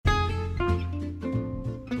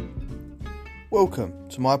Welcome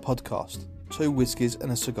to my podcast, Two Whiskies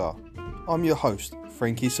and a Cigar. I'm your host,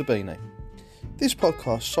 Frankie Sabini. This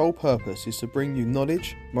podcast's sole purpose is to bring you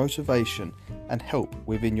knowledge, motivation and help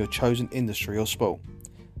within your chosen industry or sport.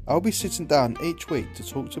 I'll be sitting down each week to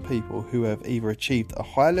talk to people who have either achieved a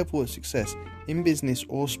high level of success in business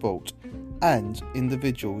or sport, and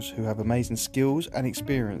individuals who have amazing skills and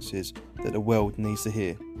experiences that the world needs to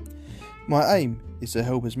hear. My aim is to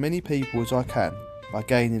help as many people as I can by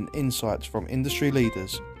gaining insights from industry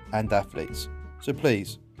leaders and athletes. So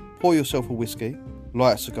please, pour yourself a whiskey,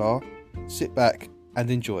 light a cigar, sit back and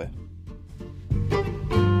enjoy.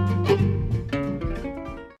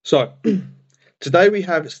 So, today we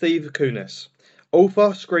have Steve Kunes,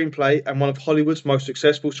 author, screenplay and one of Hollywood's most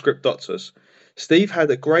successful script doctors. Steve had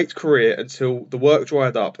a great career until the work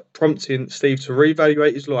dried up, prompting Steve to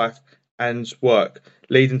reevaluate his life and work,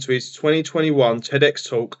 leading to his 2021 TEDx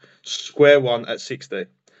talk, Square One at 60,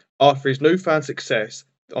 after his newfound success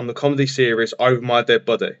on the comedy series Over My Dead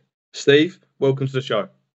Body. Steve, welcome to the show.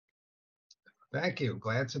 Thank you.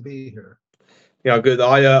 Glad to be here. Yeah, good.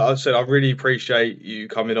 I said I really appreciate you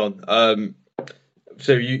coming on.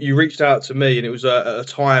 So you reached out to me, and it was a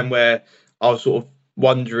time where I was sort of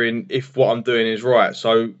wondering if what I'm doing is right.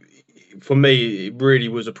 So for me, it really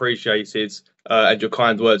was appreciated, and your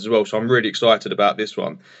kind words as well. So I'm really excited about this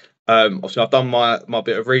one. Obviously, I've done my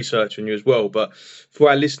bit of research on you as well. But for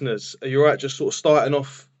our listeners, are you all right just sort of starting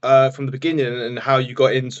off from the beginning and how you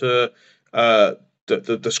got into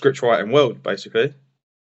the script writing world, basically?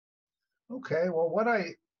 Okay. Well, what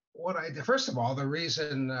I did, first of all, the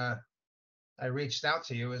reason I reached out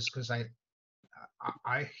to you is because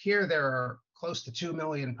I hear there are close to 2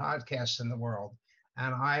 million podcasts in the world,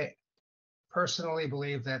 and I personally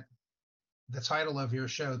believe that the title of your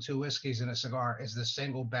show, Two Whiskeys and a Cigar, is the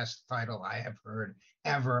single best title I have heard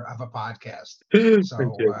ever of a podcast.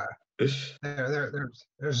 So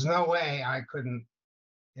there's no way I couldn't,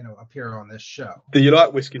 appear on this show. Do you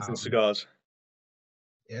like whiskeys and cigars?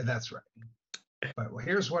 Yeah, that's right. But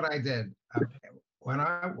here's what I did. When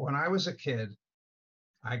I was a kid,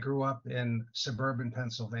 I grew up in suburban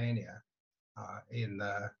Pennsylvania, in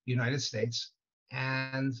the United States,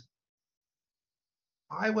 and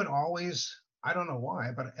I would always, I don't know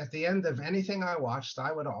why, but at the end of anything I watched,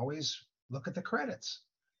 I would always look at the credits,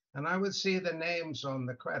 and I would see the names on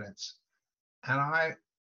the credits, and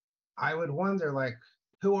I would wonder, like,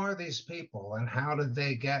 who are these people and how did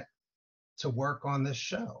they get to work on this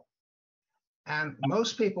show? And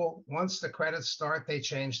most people, once the credits start, they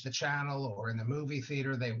change the channel, or in the movie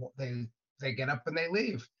theater, they get up and they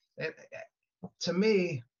leave. To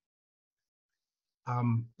me,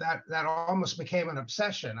 that almost became an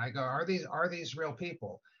obsession. I go, are these real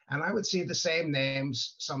people? And I would see the same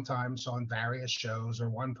names sometimes on various shows, or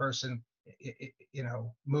one person,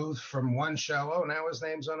 moved from one show. Oh, now his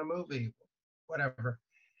name's on a movie, whatever.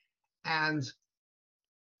 And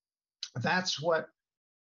that's what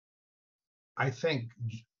I think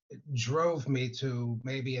drove me to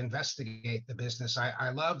maybe investigate the business. I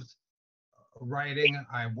loved writing.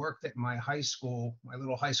 I worked at my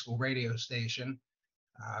little high school radio station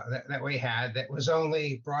that we had, that was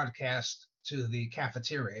only broadcast to the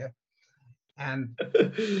cafeteria. And,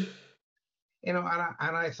 and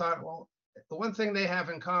I thought, well, the one thing they have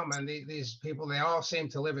in common, these people, they all seem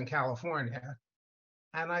to live in California.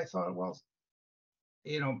 And I thought, well,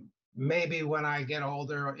 maybe when I get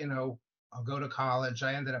older, I'll go to college.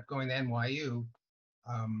 I ended up going to NYU.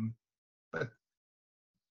 But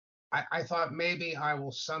I thought maybe I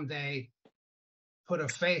will someday put a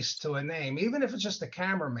face to a name, even if it's just a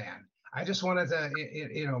cameraman. I just wanted to,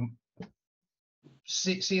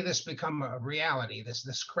 see this become a reality,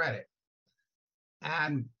 this credit.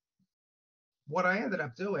 And what I ended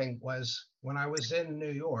up doing was, when I was in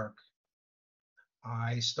New York,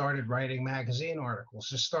 I started writing magazine articles,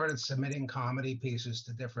 just started submitting comedy pieces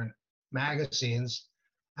to different magazines,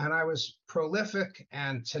 and I was prolific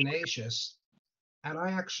and tenacious, and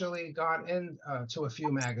I actually got into a few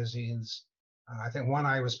magazines. I think one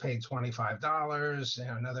I was paid $25,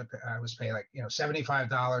 and another I was paid like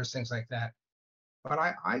 $75, things like that. But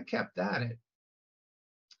I kept at it,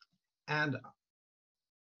 and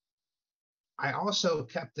I also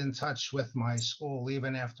kept in touch with my school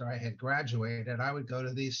even after I had graduated. I would go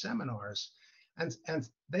to these seminars, and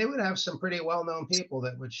they would have some pretty well-known people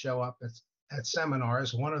that would show up at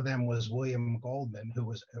seminars. One of them was William Goldman, who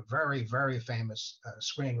was a very, very famous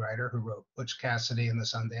screenwriter who wrote Butch Cassidy and the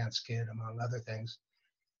Sundance Kid, among other things.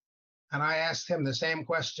 And I asked him the same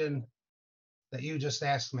question that you just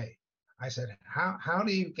asked me. I said, how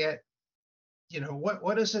do you get,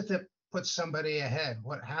 what is it that puts somebody ahead?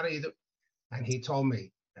 How do you do? And he told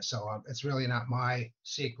me, so it's really not my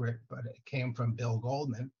secret, but it came from Bill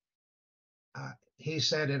Goldman. He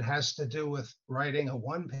said it has to do with writing a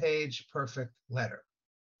one-page perfect letter.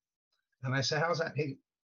 And I said, how's that?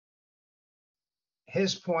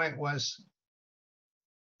 His point was,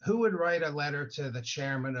 who would write a letter to the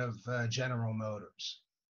chairman of General Motors,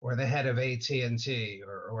 or the head of AT&T,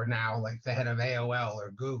 or now like the head of AOL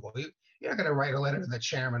or Google? You're not going to write a letter to the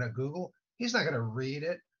chairman of Google. He's not going to read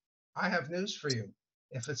it. I have news for you.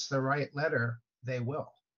 If it's the right letter, they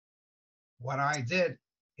will. What I did,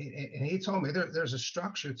 and he told me there's a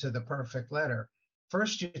structure to the perfect letter.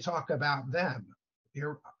 First, you talk about them.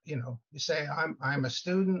 You say, I'm a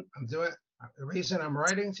student. I'm doing the reason I'm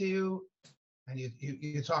writing to you, and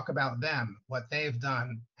you talk about them, what they've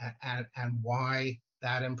done, and why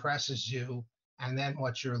that impresses you, and then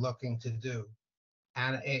what you're looking to do.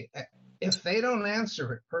 And if they don't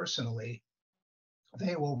answer it personally,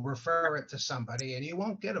 they will refer it to somebody, and you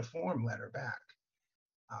won't get a form letter back.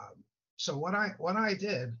 So what I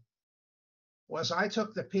did was I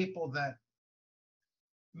took the people that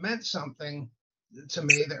meant something to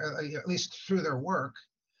me, at least through their work,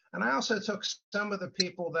 and I also took some of the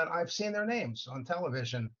people that I've seen their names on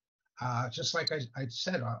television. Just like I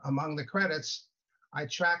said, among the credits, I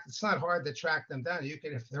tracked. It's not hard to track them down. You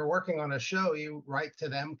can, if they're working on a show, you write to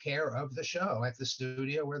them, care of the show at the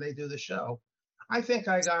studio where they do the show. I think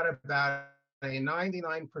I got about a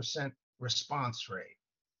 99% response rate.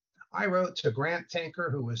 I wrote to Grant Tinker,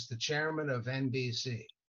 who was the chairman of NBC,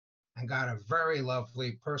 and got a very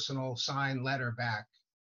lovely personal signed letter back.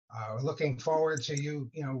 Looking forward to you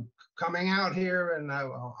coming out here, and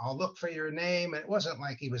I'll look for your name. And it wasn't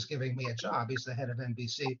like he was giving me a job. He's the head of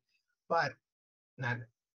NBC, but not,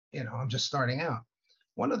 I'm just starting out.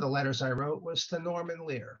 One of the letters I wrote was to Norman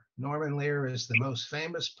Lear. Norman Lear is the most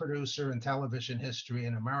famous producer in television history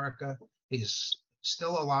in America. He's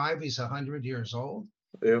still alive. He's 100 years old.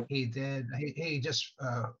 Yeah. He just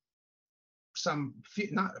some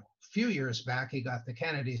few years back, he got the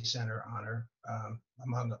Kennedy Center honor,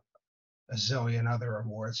 among a zillion other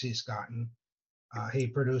awards he's gotten. He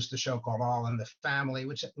produced a show called All in the Family,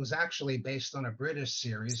 which was actually based on a British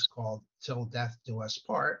series called Till Death Do Us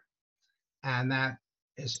Part, and that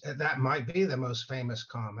might be the most famous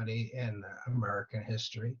comedy in American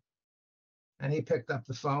history. And he picked up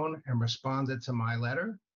the phone and responded to my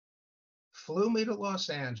letter, flew me to Los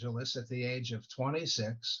Angeles at the age of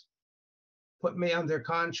 26, put me under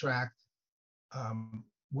contract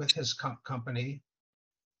with his company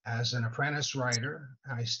as an apprentice writer.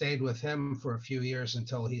 I stayed with him for a few years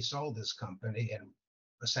until he sold his company and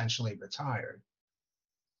essentially retired.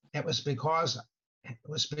 It was because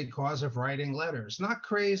of writing letters, not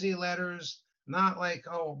crazy letters, not like,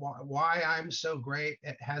 oh, why I'm so great.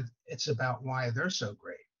 It's about why they're so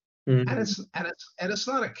great. Mm-hmm. And it's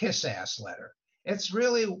not a kiss ass letter. It's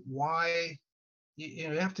really why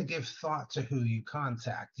you have to give thought to who you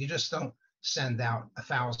contact. You just don't send out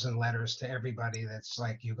 1,000 letters to everybody that's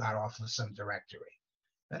like you got off of some directory.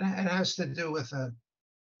 But it has to do with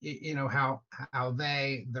how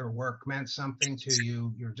their work meant something to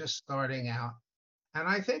you. You're just starting out. And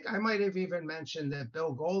I think I might have even mentioned that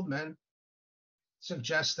Bill Goldman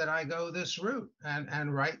suggests that I go this route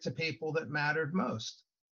and write to people that mattered most.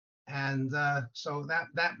 And so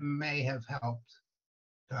that may have helped.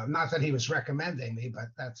 Not that he was recommending me, but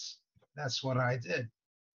that's what I did.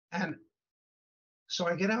 And so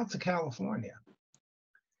I get out to California,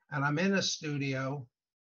 and I'm in a studio,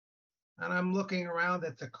 and I'm looking around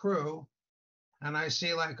at the crew, and I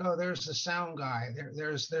see like, oh, there's the sound guy,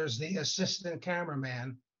 there's the assistant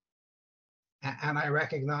cameraman, and I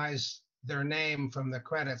recognize their name from the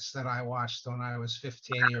credits that I watched when I was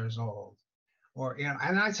 15 years old. Or,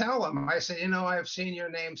 and I tell them, I say, I've seen your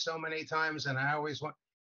name so many times, and I always want.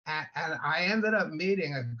 And I ended up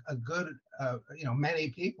meeting a good, many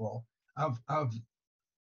people of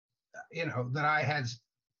that I had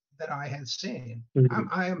seen. Mm-hmm.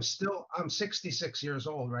 I'm 66 years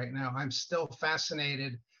old right now. I'm still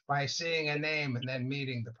fascinated by seeing a name and then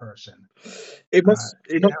meeting the person. It must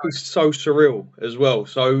be so surreal as well.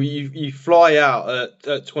 So you fly out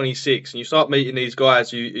at 26 and you start meeting these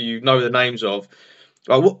guys you know the names of.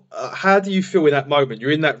 Like, how do you feel in that moment? You're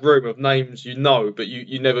in that room of names but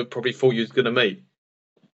you never probably thought you was going to meet.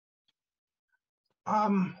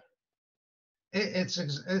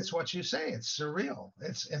 It's what you say. It's surreal.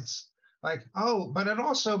 It's like, oh, but it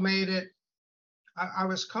also made it. I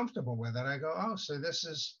was comfortable with it. I go, oh, so this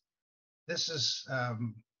is.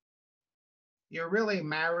 You're really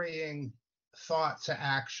marrying thought to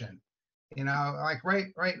action. Like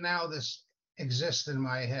right now, this exist in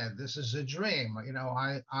my head. This is a dream. You know,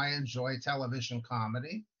 I enjoy television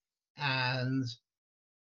comedy, and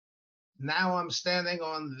now I'm standing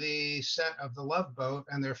on the set of The Love Boat,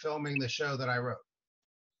 and they're filming the show that I wrote.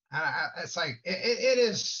 And it's like it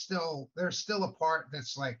is still, there's still a part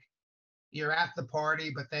that's like you're at the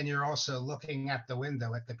party, but then you're also looking at the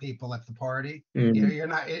window at the people at the party. You know, Mm. you're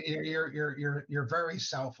not you're very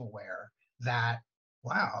self-aware that,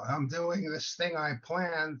 wow, I'm doing this thing I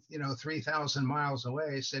planned, you know, 3,000 miles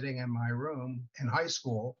away, sitting in my room in high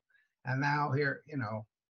school, and now here, you know,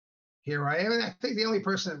 here I am. And I think the only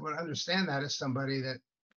person that would understand that is somebody that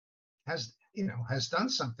has, you know, has done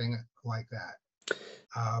something like that.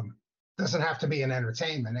 Doesn't have to be in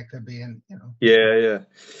entertainment. It could be in, you know. Yeah, yeah.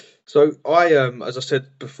 So I, as I said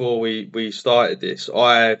before we started this,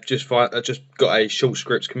 I just got a short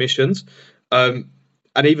scripts commissioned, and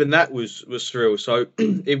even that was surreal. So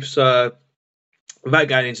it was without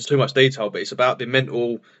going into too much detail, but it's about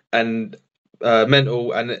the and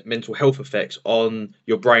mental health effects on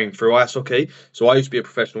your brain through ice hockey. So I used to be a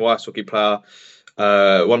professional ice hockey player.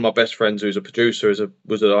 One of my best friends, who's a producer,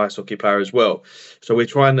 was an ice hockey player as well. So we're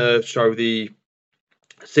trying to show the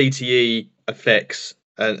CTE effects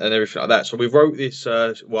and everything like that. So we wrote this.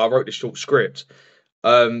 I wrote this short script,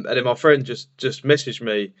 and then my friend just messaged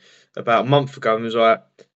me about a month ago and was like,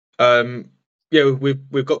 "Yeah,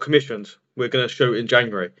 we've got commissioned. We're going to shoot in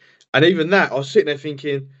January." And even that, I was sitting there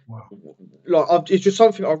thinking, Wow. it's just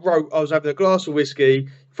something I wrote. I was having a glass of whiskey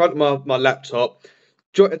in front of my laptop,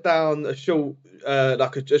 jotted down a short,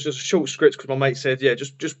 just a short script because my mate said, "Yeah,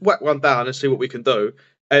 just whack one down and see what we can do."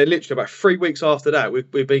 And literally about 3 weeks after that,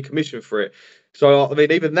 we've been commissioned for it. So I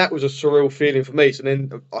mean, even that was a surreal feeling for me. So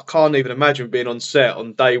then I can't even imagine being on set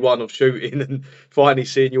on day one of shooting and finally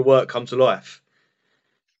seeing your work come to life.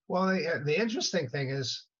 Well, the interesting thing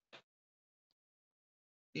is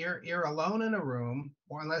you're alone in a room,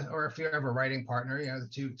 or unless, or if you have a writing partner, you know, the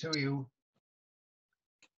two of you,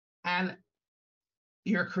 and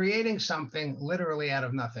you're creating something literally out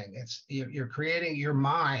of nothing. It's you're creating your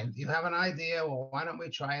mind. You have an idea. Well, why don't we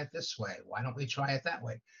try it this way? Why don't we try it that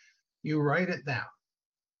way? You write it down.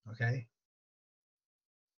 Okay.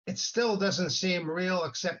 It still doesn't seem real,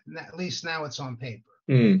 except at least now it's on paper.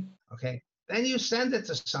 Mm. Okay. Then you send it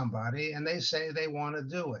to somebody and they say they want to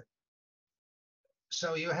do it.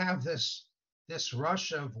 So you have this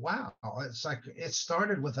rush of, wow, it's like it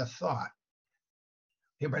started with a thought.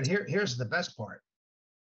 Here, but here's the best part.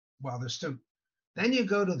 Well, there's two. Then you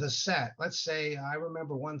go to the set. Let's say I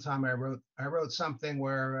remember one time I wrote something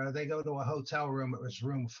where they go to a hotel room. It was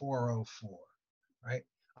room 404, right?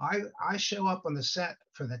 I show up on the set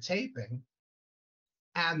for the taping,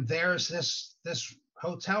 and there's this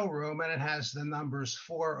hotel room, and it has the numbers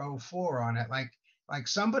 404 on it. Like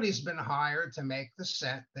somebody's been hired to make the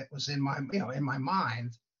set that was in my, you know, in my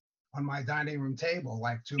mind on my dining room table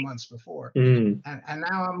like 2 months before. Mm. And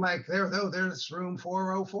now I'm like, there's room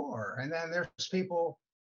 404. And then there's people,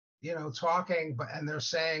 you know, talking, but and they're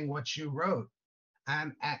saying what you wrote.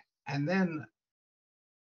 And and then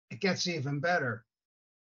it gets even better.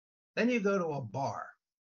 Then you go to a bar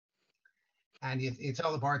and you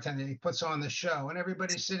tell the bartender, he puts on the show, and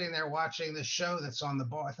everybody's sitting there watching the show that's on the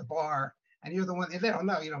bar at the bar, and you're the one, they don't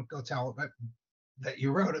know, you don't go tell them that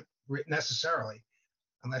you wrote it necessarily,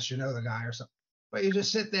 unless you know the guy or something. But you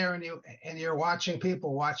just sit there and you're watching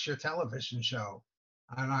people watch your television show,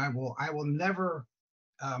 and I will never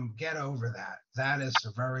get over that. That is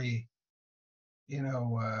a very, you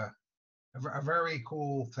know, a very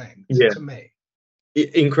cool thing Yeah, to me.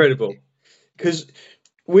 incredible. Because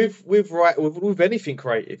with anything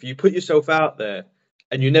creative, you put yourself out there,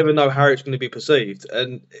 and you never know how it's going to be perceived.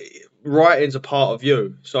 And writing's a part of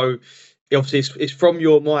you, so obviously it's from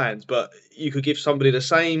your mind. But you could give somebody the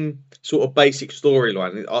same sort of basic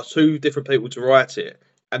storyline. Ask two different people to write it,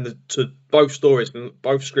 and both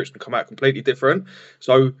both scripts can come out completely different.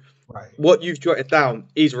 So Right. what you've jotted down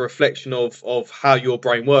is a reflection of how your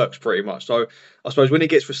brain works, pretty much. So I suppose when it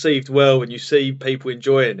gets received well and you see people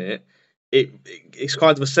enjoying it, it's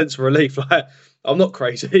kind of a sense of relief. Like, I'm not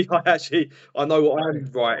crazy. I know what Right. I'm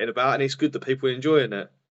writing about, and it's good that people are enjoying it.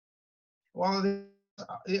 Well,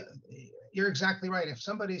 you're exactly right. If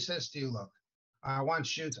somebody says to you, look, I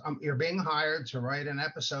want you to, you're being hired to write an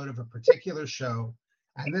episode of a particular show,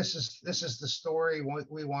 and this is the story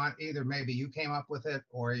we want. Either maybe you came up with it,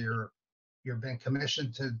 or you've been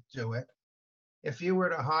commissioned to do it. If you were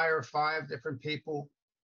to hire 5 different people,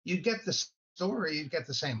 you'd get the story, you'd get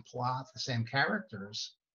the same plot, the same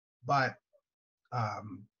characters, but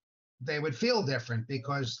um, they would feel different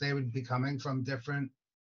because they would be coming from different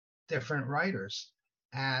writers.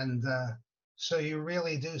 And So you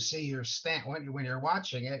really do see your stand when you're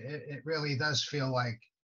watching it. It really does feel like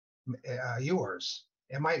yours.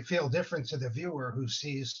 It might feel different to the viewer who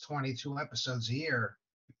sees 22 episodes a year.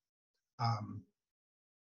 Um,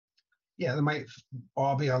 yeah, they might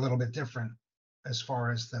all be a little bit different as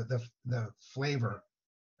far as the flavor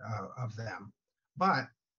of them, but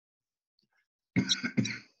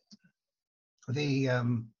the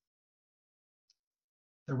um,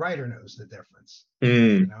 the writer knows the difference,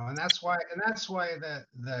 Mm. and that's why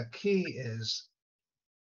the key is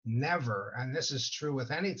never, and this is true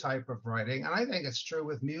with any type of writing, and I think it's true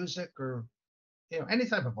with music or any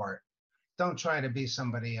type of art. Don't try to be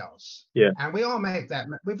somebody else. Yeah. And we all make that.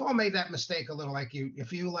 We've all made that mistake a little. Like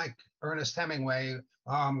if you like Ernest Hemingway,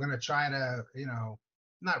 oh, I'm going to try to,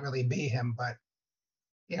 not really be him, but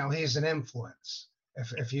he's an influence.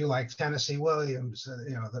 If you like Tennessee Williams,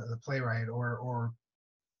 the playwright, or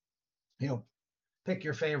pick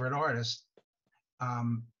your favorite artist.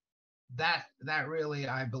 That really,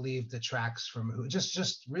 I believe, detracts from who.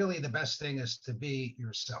 Just really, the best thing is to be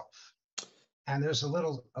yourself. And there's a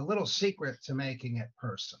little secret to making it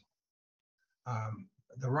personal.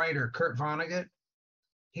 The writer Kurt Vonnegut,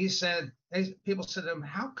 he said, people said to him,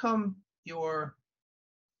 "How come your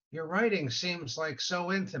writing seems like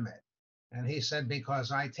so intimate?" And he said,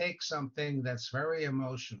 "Because I take something that's very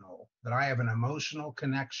emotional, that I have an emotional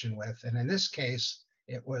connection with, and in this case,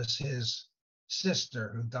 it was his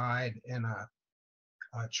sister who died in a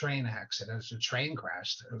train accident. It was a train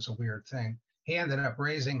crash. It was a weird thing. He ended up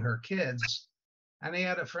raising her kids, and he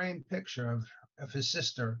had a framed picture of his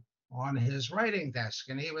sister on his writing desk,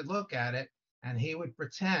 and he would look at it, and he would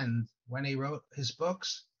pretend when he wrote his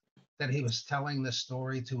books that he was telling the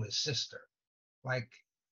story to his sister, like."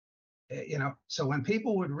 So when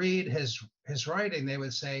people would read his writing, they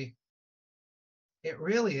would say,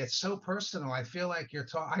 it's so personal. I feel like you're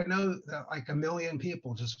talking. I know that like a million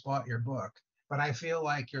people just bought your book, but I feel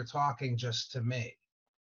like you're talking just to me.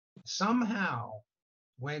 Somehow,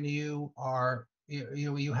 when you are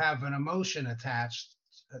you have an emotion attached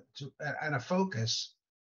to and a focus,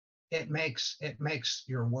 it makes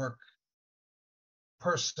your work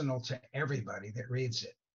personal to everybody that reads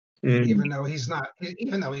it. Mm. Even though he's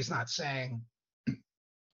not saying,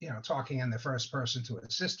 talking in the first person to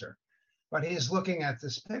his sister, but he's looking at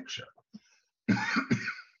this picture.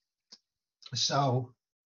 So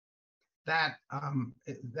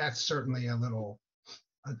that's certainly a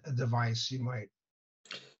device you might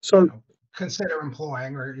consider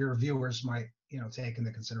employing, or your viewers might take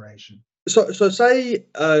into consideration. So say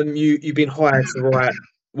you've been hired to write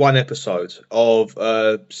one episode of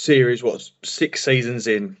a series, 6 seasons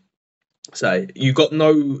in. Say you've got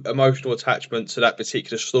no emotional attachment to that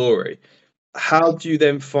particular story. How do you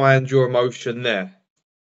then find your emotion there?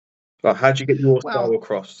 Like, how do you get your style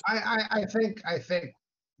across? I think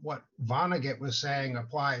what Vonnegut was saying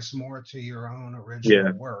applies more to your own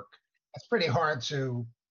original work. It's pretty hard to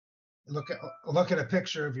look at a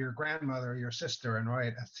picture of your grandmother or your sister and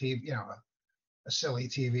write a TV, a silly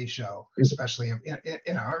TV show, especially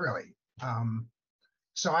really.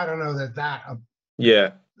 So I don't know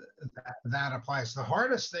that applies. The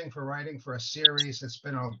hardest thing for writing for a series that's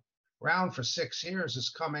been around for 6 years is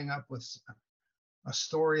coming up with a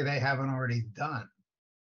story they haven't already done.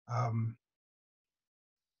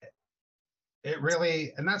 It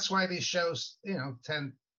really, and that's why these shows,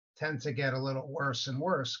 tend to get a little worse and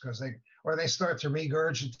worse, because they start to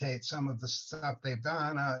regurgitate some of the stuff they've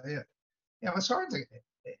done. It's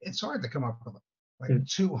hard to come up with like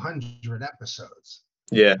 200 episodes.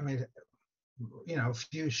 Yeah. I mean,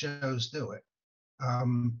 few shows do it.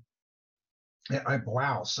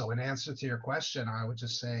 Wow. So in answer to your question, I would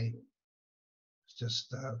just say,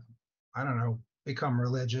 I don't know, become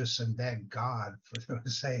religious and beg God for them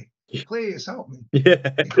to say, please help me.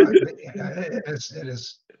 Yeah. It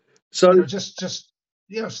is. So just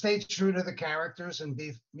stay true to the characters and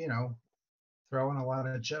be, throwing a lot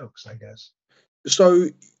of jokes, I guess. So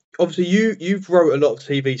obviously you've wrote a lot of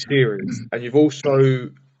TV series, and you've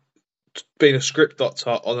also been a script doctor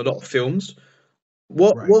on a lot of films.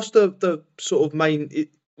 What's the sort of main?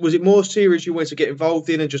 Was it more series you wanted to get involved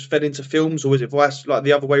in and just fell into films, or was it like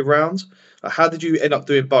the other way round? How did you end up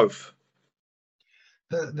doing both?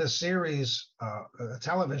 The series,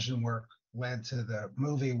 television work led to the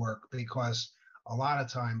movie work, because a lot of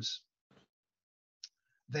times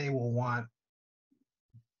they will want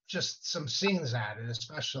just some scenes added,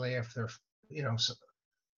 especially if they're,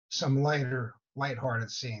 some lighthearted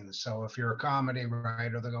scenes. So if you're a comedy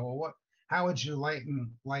writer, they go, well, how would you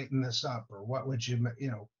lighten this up? Or what would you,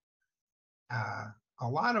 a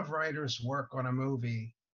lot of writers work on a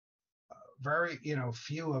movie very,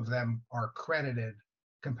 few of them are credited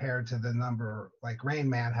compared to the number. Like Rain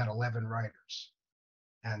Man had 11 writers,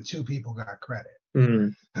 and 2 people got credit.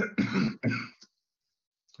 Mm.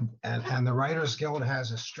 And the Writers Guild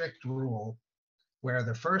has a strict rule where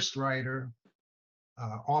the first writer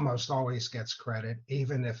almost always gets credit,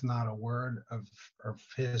 even if not a word of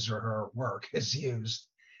his or her work is used.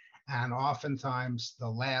 And oftentimes the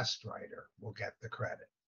last writer will get the credit.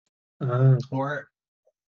 Or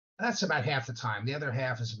that's about half the time. The other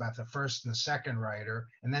half is about the first and the second writer.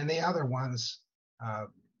 And then the other ones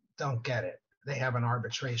don't get it. They have an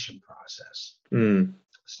arbitration process. Mm.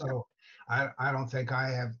 So I don't think I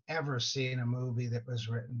have ever seen a movie that was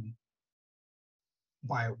written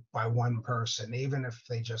by one person, even if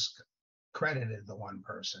they just credited the one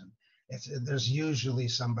person. There's usually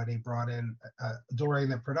somebody brought in during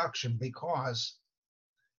the production, because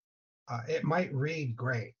it might read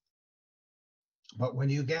great, but when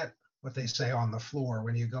you get what they say on the floor,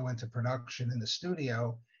 when you go into production in the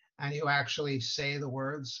studio and you actually say the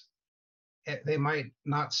words, they might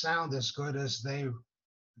not sound as good as they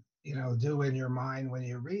do in your mind when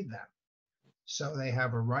you read them. So they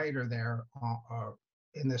have a writer there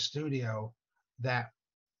in the studio that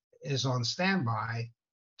is on standby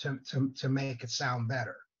to make it sound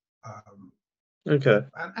better. Okay.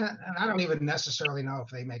 And I don't even necessarily know if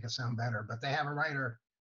they make it sound better, but they have a writer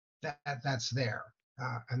that's there.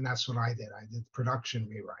 And that's what I did. I did production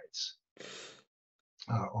rewrites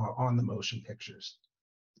on the motion pictures.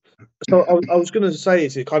 So I was going to say,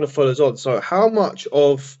 it kind of follows on. So how much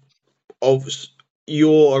of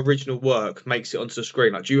your original work makes it onto the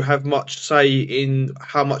screen? Like, do you have much say in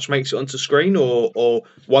how much makes it onto screen, or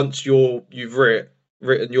once you've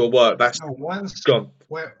written your work, that's gone?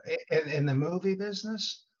 Where in the movie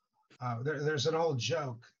business, there's an old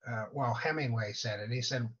joke. Well, Hemingway said it.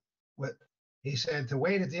 He said the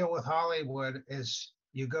way to deal with Hollywood is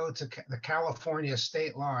you go to the California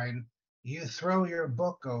state line, you throw your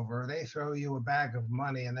book over, they throw you a bag of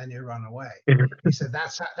money, and then you run away. He said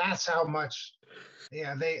that's how much.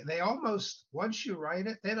 Yeah, they almost, once you write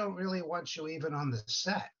it, they don't really want you even on the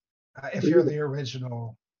set if you're the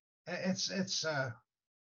original.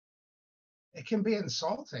 It can be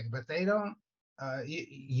insulting, but they don't.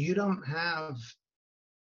 You don't have.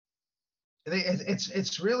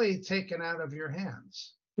 It's really taken out of your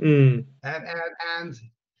hands. Mm. And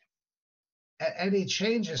any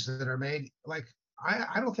changes that are made, like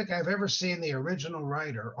I don't think I've ever seen the original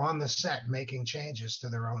writer on the set making changes to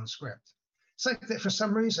their own script. It's like for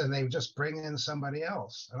some reason they just bring in somebody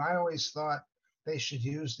else. And I always thought they should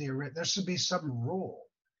use there should be some rule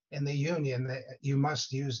in the union that you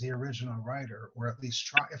must use the original writer, or at least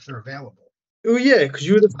try if they're available. Well, yeah, because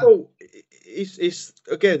you would have thought it's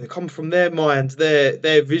again come from their mind,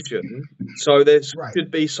 their vision. So there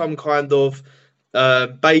should be some kind of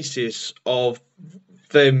basis of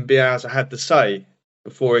them being able to have the say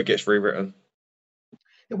before it gets rewritten.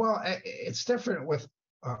 Well, it's different with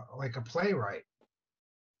like a playwright.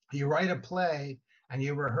 You write a play and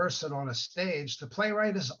you rehearse it on a stage. The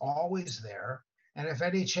playwright is always there, and if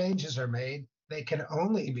any changes are made, they can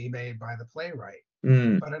only be made by the playwright.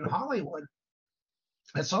 Mm. But in Hollywood,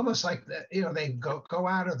 it's almost like they go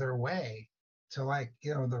out of their way to, like,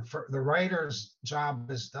 the writer's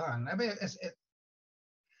job is done. I mean,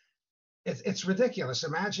 it's ridiculous.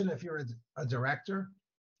 Imagine if you're a director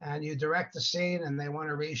and you direct a scene and they want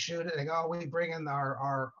to reshoot it. They go, we bring in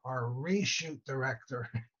our reshoot director.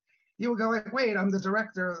 You would go like, wait, I'm the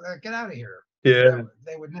director. Get out of here. Yeah,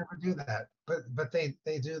 they would never do that. But they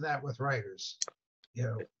do that with writers.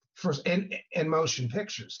 For in motion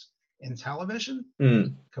pictures. In television,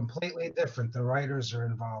 completely different. The writers are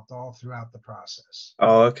involved all throughout the process.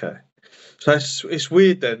 Oh, okay. So it's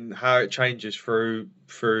weird then how it changes through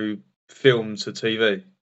film to TV.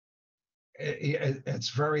 It's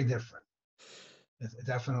very different. It's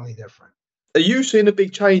definitely different. Are you seeing a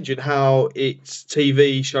big change in how its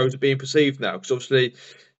TV shows are being perceived now? Because obviously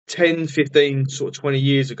 10, 15, sort of 20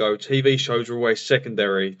 years ago, TV shows were always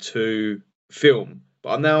secondary to film.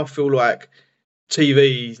 But I now feel like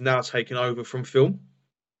TV is now taking over from film.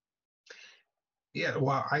 Yeah,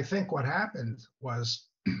 well, I think what happened was,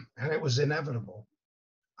 and it was inevitable,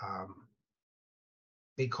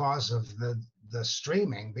 because of the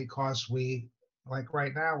streaming, because we, like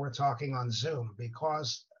right now, we're talking on Zoom,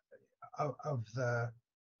 because of the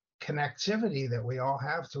connectivity that we all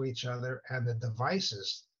have to each other and the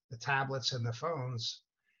devices, the tablets and the phones,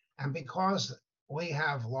 and because we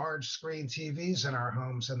have large screen TVs in our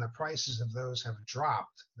homes and the prices of those have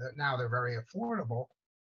dropped, that now they're very affordable,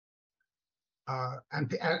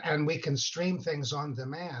 and we can stream things on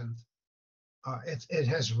demand. it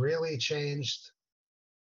has really changed.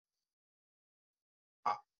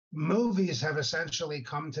 Movies have essentially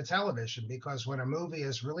come to television because when a movie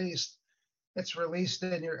is released, it's released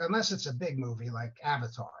in your, unless it's a big movie like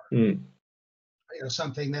Avatar, Mm.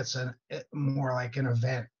 Something that's more like an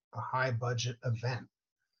event, a high budget event.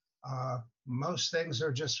 Most things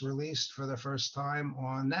are just released for the first time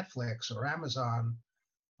on Netflix or Amazon,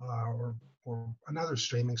 or another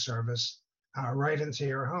streaming service, right into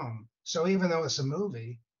your home. So even though it's a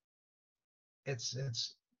movie, it's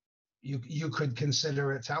you could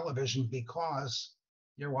consider it television because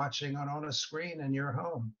you're watching it on a screen in your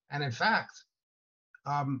home. And in fact,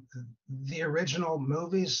 um, the original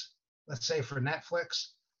movies, let's say for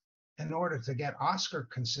Netflix, in order to get Oscar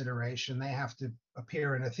consideration, they have to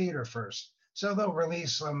appear in a theater first. So they'll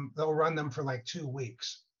release them, they'll run them for like 2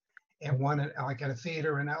 weeks. And one like at a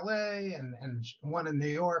theater in LA, and one in New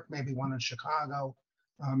York, maybe one in Chicago,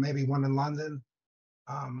 maybe one in London.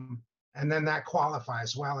 And then that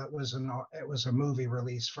qualifies. Well, it was a movie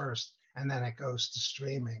release first, and then it goes to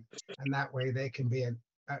streaming, and that way they can be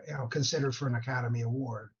considered for an Academy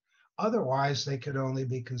Award. Otherwise, they could only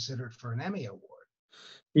be considered for an Emmy Award.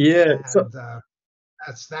 Yeah. So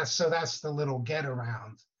And that's the little get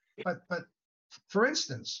around. But for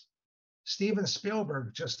instance, Steven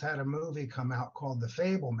Spielberg just had a movie come out called The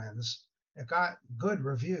Fabelmans. It got good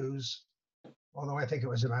reviews, although I think it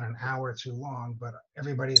was about an hour too long, but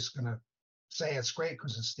everybody's going to say it's great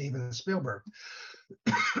because it's Steven Spielberg.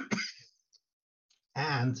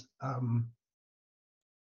 And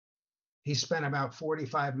he spent about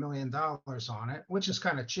 $45 million on it, which is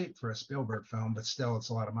kind of cheap for a Spielberg film, but still it's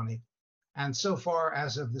a lot of money. And so far,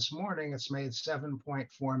 as of this morning, it's made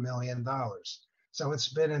 $7.4 million. So it's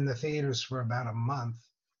been in the theaters for about a month.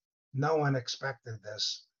 No one expected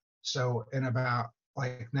this. So in about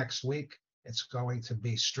like next week, it's going to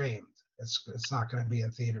be streamed. It's not going to be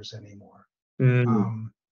in theaters anymore.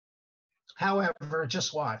 However,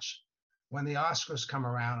 just watch. When the Oscars come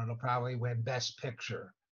around, it'll probably win Best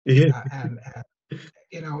Picture. yeah. And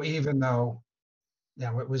even though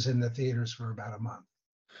it was in the theaters for about a month.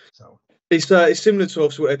 So It's similar to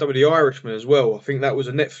obviously what they've done with The Irishman as well. I think that was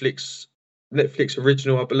a Netflix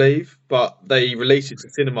original, I believe, but they released it to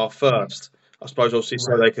cinema first. I suppose obviously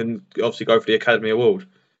so right. they can obviously go for the Academy Award.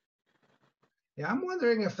 Yeah, I'm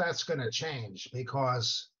wondering if that's going to change,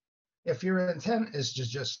 because if your intent is to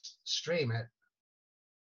just stream it,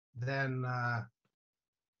 then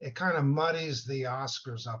it kind of muddies the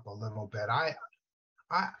Oscars up a little bit.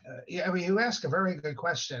 Yeah, I mean, you ask a very good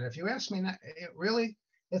question. If you ask me,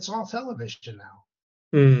 it's all television now.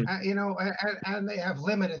 Mm. And they have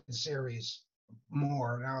limited series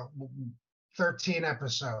more now, 13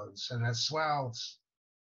 episodes, and it's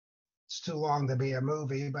too long to be a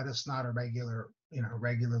movie, but it's not a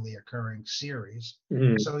regularly occurring series.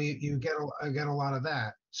 Mm. So you get a lot of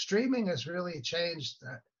that. Streaming has really changed.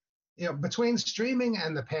 Between streaming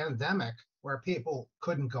and the pandemic, where people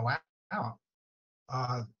couldn't go out,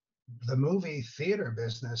 the movie theater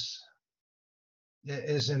business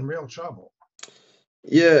is in real trouble.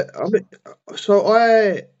 Yeah, I mean, so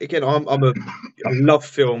I love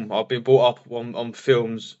film. I've been brought up on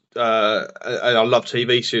films, and I love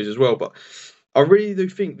TV series as well. But I really do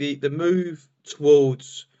think the move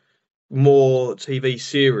towards more TV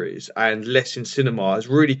series and less in cinema has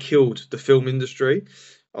really killed the film industry.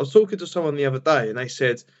 I was talking to someone the other day, and they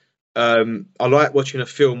said, I like watching a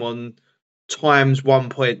film on times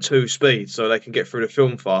 1.2 speed so they can get through the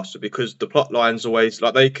film faster because the plot line's always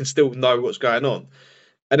like they can still know what's going on.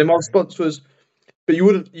 And then my response was, but you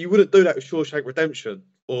wouldn't do that with Shawshank Redemption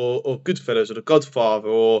or Goodfellas or The Godfather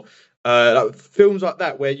or like films like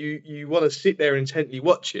that where you want to sit there and intently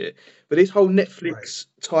watch it. But this whole Netflix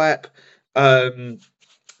type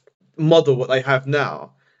model what they have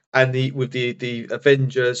now, and with the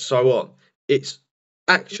Avengers so on, it's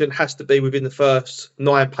action has to be within the first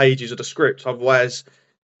 9 pages of the script, otherwise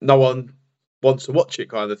no one wants to watch it,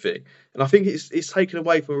 kind of thing. And I think it's taken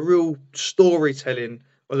away from a real storytelling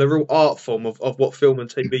or the real art form of what film and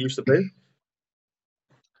TV used to be.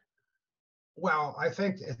 Well, I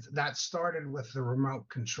think that started with the remote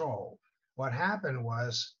control. What happened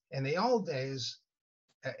was, in the old days,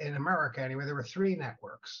 in America anyway, there were 3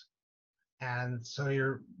 networks. And so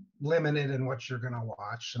you're limited in what you're going to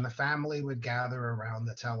watch. And the family would gather around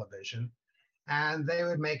the television, and they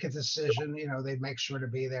would make a decision. They'd make sure to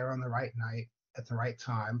be there on the right night at the right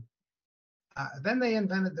time. Then they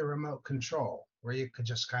invented the remote control, where you could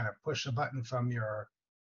just kind of push a button from your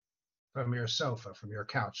sofa, from your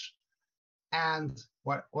couch. And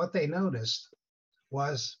what they noticed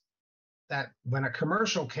was that when a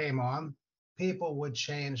commercial came on, people would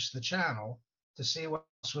change the channel to see what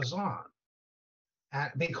else was on,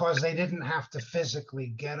 because they didn't have to physically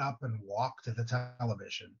get up and walk to the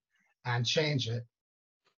television and change it.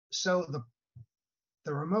 So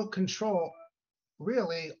the remote control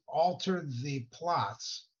really altered the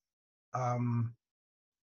plots,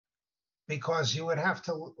 because you would have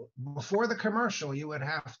to, before the commercial, you would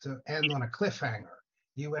have to end on a cliffhanger.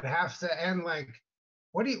 You would have to end like,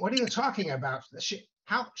 what are you talking about?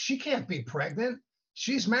 She can't be pregnant.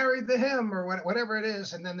 She's married to him, or whatever it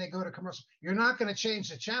is, and then they go to commercial. You're not going to change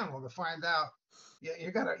the channel to find out.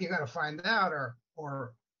 You gotta find out,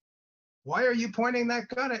 or why are you pointing that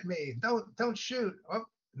gun at me? Don't shoot. Oh,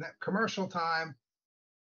 that commercial time.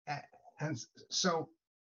 And so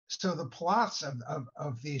the plots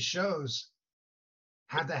of these shows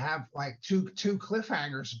had to have like two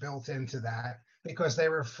cliffhangers built into that, because they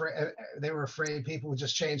were afraid people would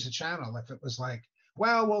just change the channel if it was like,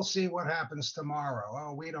 well, we'll see what happens tomorrow.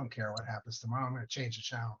 Oh, we don't care what happens tomorrow. I'm going to change the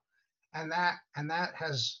channel. And that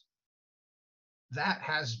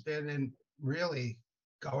has been in really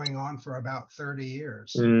going on for about 30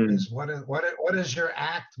 years. Is what is your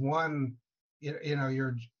act one,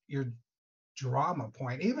 your drama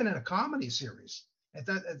point, even in a comedy series.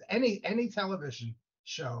 Any television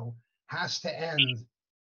show has to end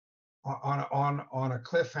on a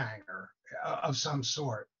cliffhanger of some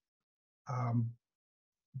sort,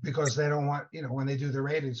 because they don't want, when they do the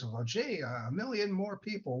ratings, well, gee, 1 million more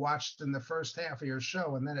people watched in the first half of your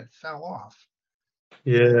show, and then it fell off.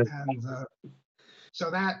 Yeah. And so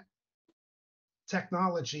that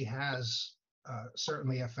technology has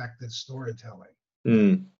certainly affected storytelling.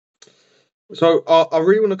 So I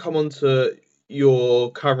really want to come on to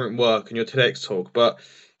your current work and your TEDx talk, but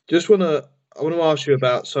I want to ask you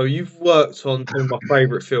about, so you've worked on some of my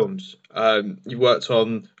favourite films. You've worked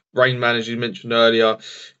on Rain Man, as you mentioned earlier,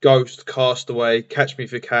 Ghost, Castaway, Catch Me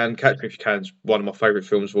If You Can. Catch Me If You Can is one of my favourite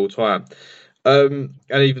films of all time. And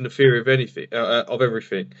even The Theory of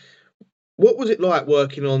Everything. What was it like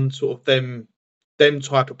working on sort of them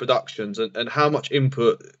type of productions, and how much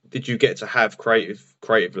input did you get to have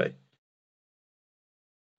creatively?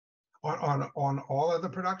 On all of the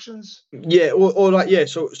productions? Yeah, or like, yeah.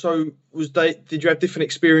 So did you have different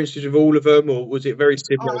experiences with all of them, or was it very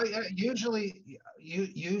similar? Oh, yeah,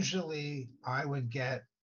 usually I would get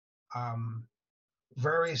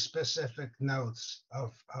very specific notes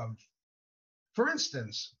of for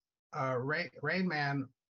instance, Rain Man,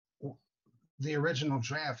 the original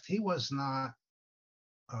draft, he was not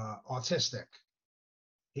autistic.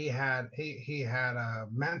 He had a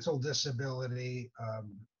mental disability.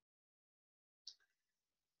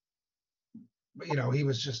 He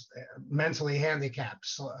was just mentally handicapped,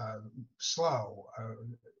 slow,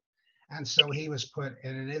 and so he was put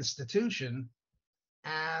in an institution.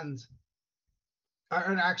 And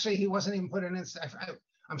actually, he wasn't even put in.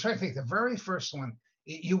 I'm trying to think. The very first one,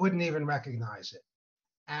 you wouldn't even recognize it.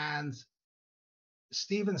 And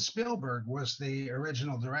Steven Spielberg was the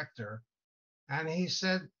original director, and he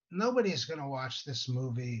said, nobody's going to watch this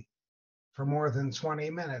movie for more than 20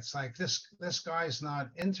 minutes. Like, this guy's not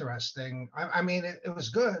interesting. I mean, it was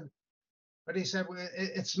good, but he said,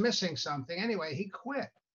 it's missing something. Anyway, he quit.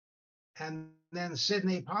 And then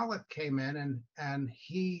Sidney Pollack came in, and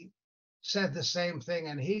he said the same thing,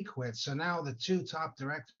 and he quit. So now the two top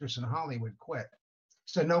directors in Hollywood quit.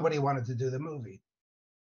 So nobody wanted to do the movie.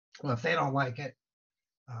 Well, if they don't like it,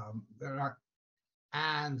 they're not.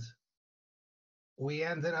 And we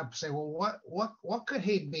ended up saying, well, what could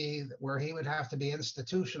he be where he would have to be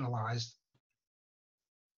institutionalized,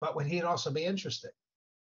 but would he also be interested?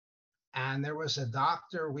 And there was a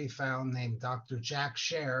doctor we found named Dr. Jack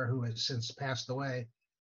Scher, who has since passed away,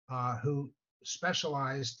 who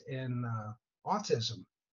specialized in autism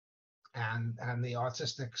and the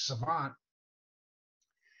autistic savant.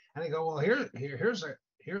 And they go, well, here's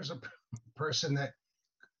a person that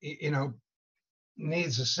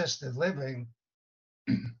needs assisted living,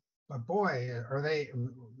 but boy,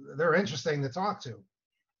 they're interesting to talk to.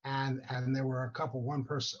 And there were a couple,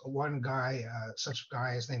 one guy, such a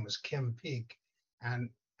guy, his name was Kim Peek, and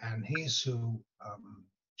he's who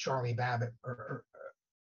Charlie Babbitt or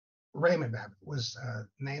Raymond Babbitt was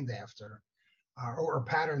named after, or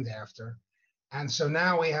patterned after. And so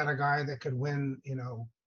now we had a guy that could win,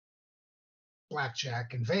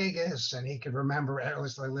 blackjack in Vegas, and he could remember, it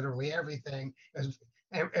was like literally everything. And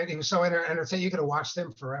he was so entertaining, you could have watched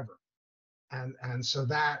him forever. And so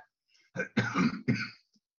that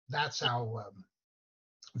that's how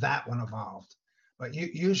that one evolved. But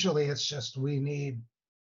usually it's just, we need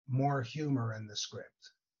more humor in the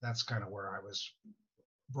script. That's kind of where I was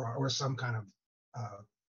brought, or some kind of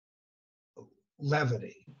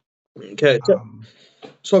levity. Okay. Um,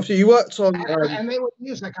 So obviously you worked on. and they would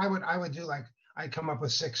use like I would do like I'd come up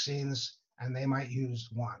with 6 scenes and they might use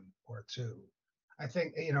one or two. I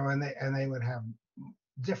think and they would have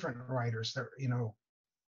different writers that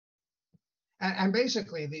and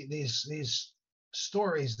basically these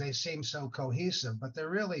stories, they seem so cohesive, but they're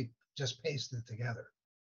really just pasted together.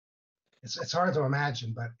 It's hard to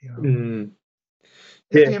imagine, but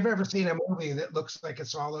if Yeah. you've ever seen a movie that looks like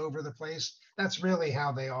it's all over the place, that's really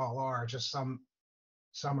how they all are. Just some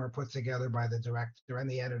are put together by the director and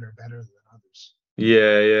the editor better than others.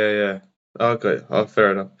 Yeah. Okay. Oh,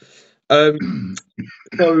 fair enough.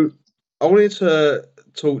 So I wanted to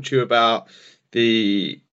talk to you about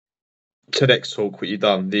the TEDx talk what you've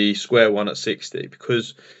done, the square one at 60,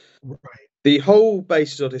 because Right. the whole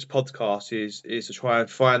basis of this podcast is to try and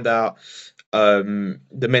find out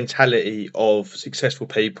the mentality of successful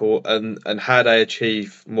people and how they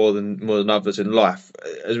achieve more than others in life.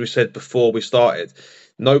 As we said before we started,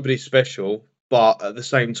 nobody's special, but at the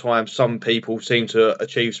same time, some people seem to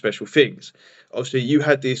achieve special things. Obviously, you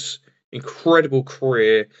had this incredible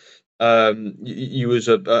career. You was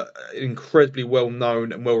a incredibly well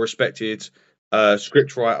known and well respected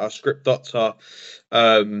script writer, script doctor.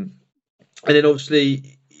 Um, and then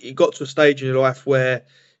obviously it got to a stage in your life where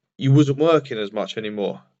you wasn't working as much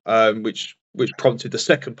anymore, which prompted the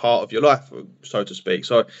second part of your life, so to speak.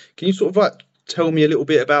 So can you sort of like tell me a little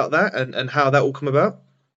bit about that and how that all come about?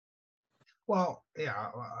 Well, yeah.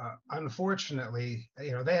 Unfortunately, they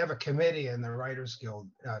have a committee in the Writers Guild.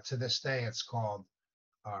 To this day, it's called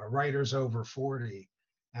Writers Over 40,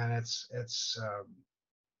 and it's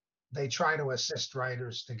they try to assist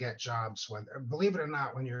writers to get jobs when, believe it or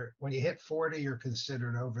not, when you hit 40, you're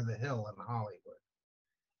considered over the hill in Hollywood,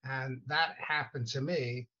 and that happened to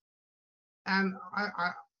me, and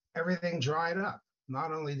I everything dried up.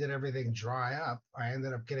 Not only did everything dry up, I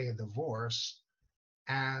ended up getting a divorce,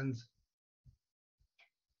 and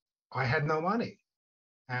I had no money,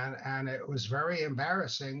 and it was very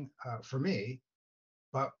embarrassing for me.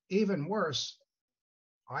 But even worse,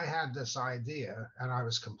 I had this idea, and I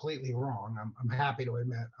was completely wrong. I'm happy to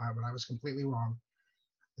admit, but I was completely wrong,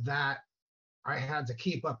 that I had to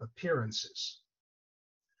keep up appearances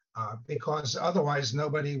because otherwise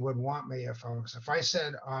nobody would want me if I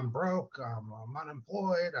said I'm broke, I'm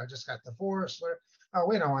unemployed, I just got divorced. Oh,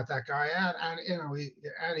 we don't want that guy,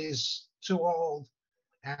 and he's too old,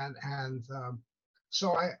 and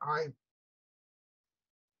so I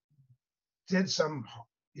did some,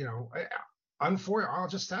 I'll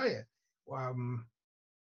just tell you. Um,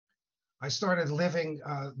 I started living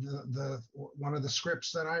the one of the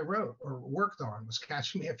scripts that I wrote or worked on was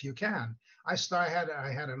Catch Me If You Can. I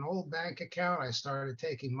had an old bank account. I started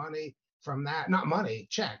taking money from that, not money,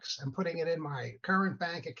 checks, and putting it in my current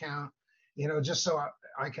bank account, just so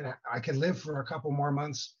I could live for a couple more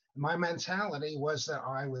months. My mentality was that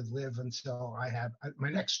I would live until I had my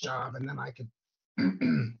next job, and then I could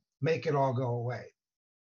make it all go away.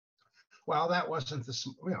 Well, that wasn't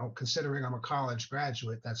considering I'm a college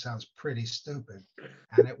graduate, that sounds pretty stupid.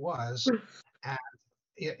 And it was. And,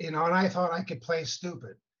 and I thought I could play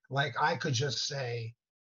stupid. Like I could just say,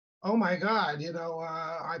 oh my God,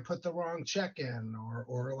 I put the wrong check in,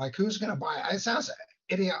 or like, who's going to buy it? It sounds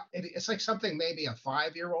idiot. It's like something maybe a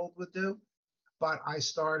 5-year-old would do. But I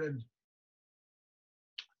started,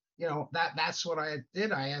 that's what I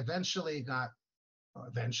did. I eventually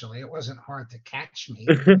it wasn't hard to catch me.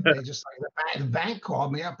 They just like the bank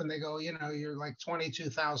called me up and they go, you're like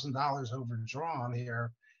 $22,000 overdrawn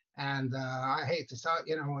here, and I hate to tell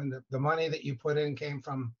and the money that you put in came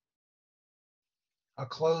from a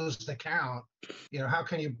closed account. How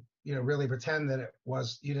can you really pretend that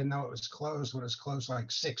you didn't know it was closed when it was closed like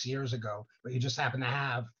 6 years ago, but you just happen to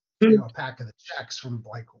have a pack of the checks from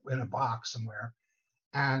like in a box somewhere,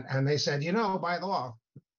 and they said, by law,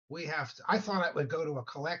 we have to. I thought it would go to a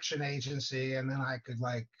collection agency and then I could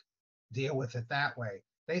like deal with it that way.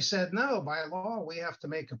 They said, no, by law, we have to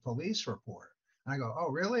make a police report. And I go,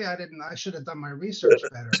 oh, really? I should have done my research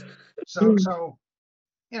better. So,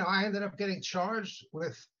 I ended up getting charged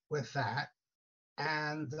with that.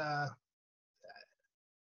 And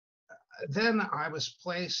then I was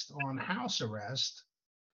placed on house arrest.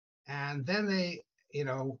 And then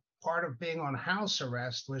part of being on house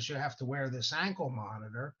arrest was you have to wear this ankle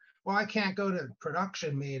monitor. Well, I can't go to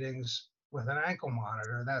production meetings with an ankle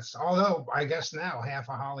monitor. Although I guess now half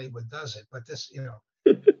of Hollywood does it, but this, You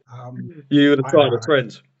and a tried a ironic.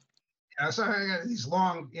 friend. So I got these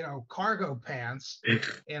long, cargo pants,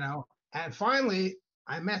 and finally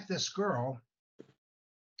I met this girl,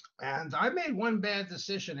 and I made one bad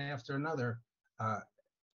decision after another,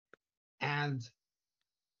 and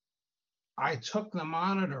I took the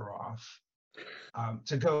monitor off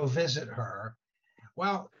to go visit her.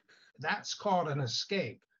 Well, that's called an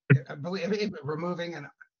escape. I believe removing an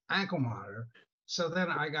ankle monitor. So then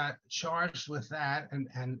I got charged with that, and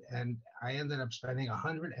I ended up spending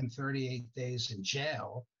 138 days in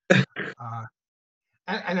jail.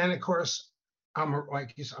 And then of course I'm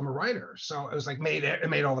I'm a writer, so it was like it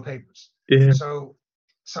made all the papers. Yeah. So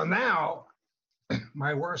now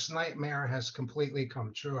my worst nightmare has completely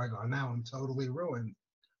come true. I go, now I'm totally ruined.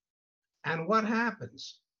 And what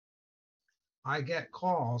happens? I get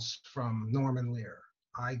calls from Norman Lear.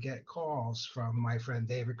 I get calls from my friend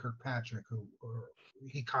David Kirkpatrick,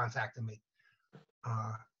 he contacted me.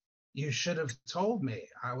 You should have told me.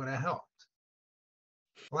 I would have helped.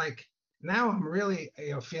 Like now, I'm really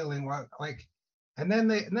feeling like, and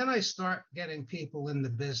then I start getting people in the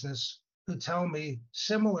business who tell me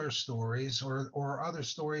similar stories or other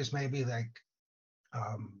stories, maybe like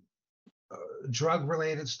drug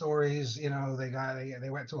related stories. They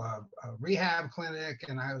went to a rehab clinic,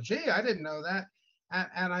 and I was, gee, I didn't know that.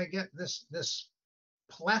 And I get this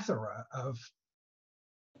plethora of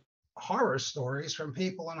horror stories from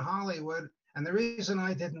people in Hollywood. And the reason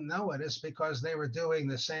I didn't know it is because they were doing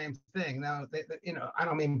the same thing. Now, I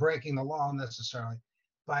don't mean breaking the law necessarily,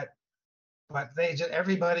 but they just,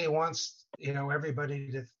 everybody wants,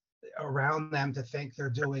 everybody around them to think they're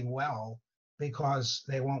doing well because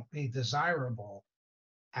they won't be desirable.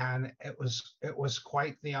 And it was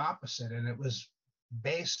quite the opposite. And it was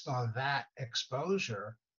based on that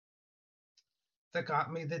exposure that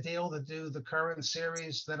got me the deal to do the current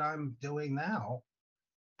series that I'm doing now.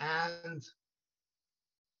 And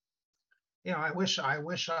I wish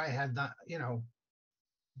I had done,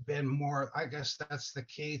 been more. I guess that's the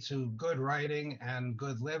key to good writing and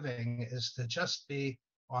good living, is to just be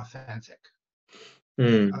authentic.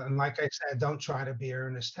 And like I said, don't try to be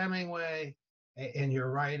Ernest Hemingway in your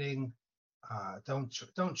writing. Don't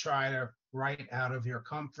try to write out of your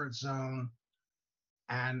comfort zone.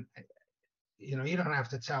 And you don't have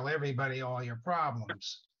to tell everybody all your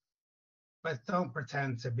problems, but don't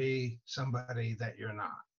pretend to be somebody that you're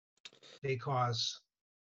not, because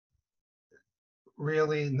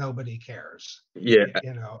really nobody cares. Yeah.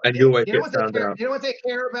 And you always get found out. You know what they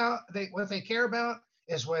care about? What they care about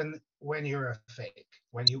is when you're a fake,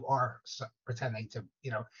 when you are pretending to,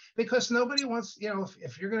 because nobody wants,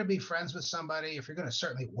 if you're going to be friends with somebody, if you're going to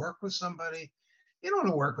certainly work with somebody, you don't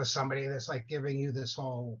want to work with somebody that's like giving you this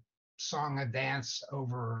whole song and dance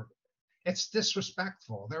over. It's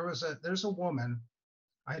disrespectful. There's a woman,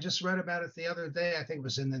 I just read about it the other day. I think it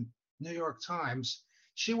was in the New York Times.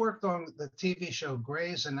 She worked on the TV show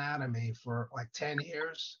Grey's Anatomy for like 10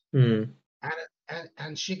 years.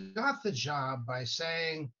 And she got the job by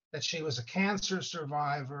saying that she was a cancer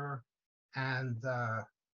survivor, and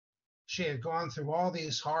she had gone through all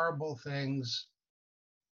these horrible things.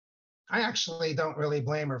 I actually don't really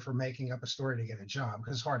blame her for making up a story to get a job,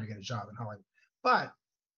 because it's hard to get a job in Hollywood. But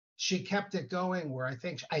she kept it going, where I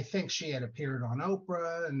think she had appeared on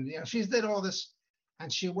Oprah, and she did all this,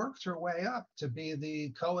 and she worked her way up to be the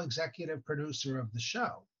co-executive producer of the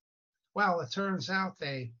show. Well, it turns out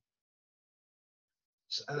they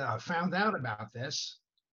found out about this,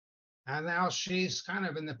 and now she's kind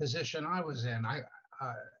of in the position I was in.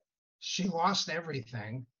 She lost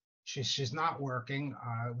everything. She's not working.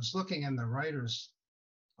 I was looking in the Writers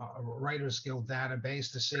Guild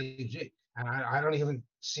database to see, and I don't even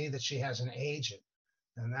see that she has an agent,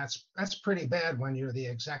 and that's pretty bad when you're the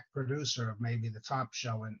exec producer of maybe the top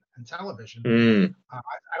show in television.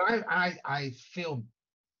 I feel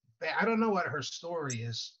bad. I don't know what her story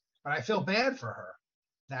is, but I feel bad for her.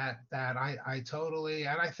 That I totally,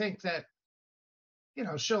 and I think that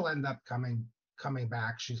she'll end up coming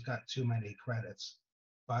back. She's got too many credits,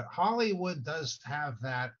 but Hollywood does have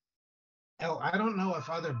that. I don't know if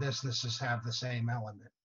other businesses have the same element,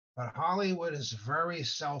 but Hollywood is very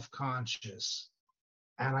self-conscious,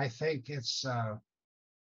 and I think it's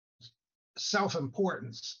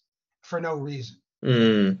self-importance for no reason.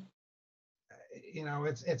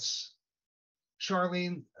 It's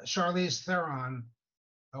Charlize Theron,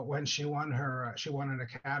 when she won an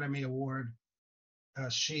Academy Award.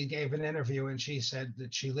 She gave an interview, and she said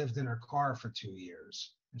that she lived in her car for 2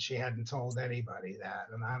 years, and she hadn't told anybody that,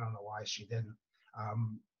 and I don't know why she didn't.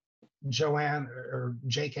 Joanne or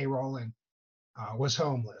J.K. Rowling was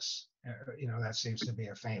homeless. That seems to be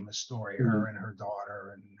a famous story, her and her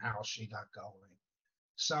daughter, and how she got going.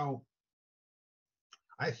 So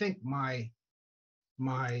I think my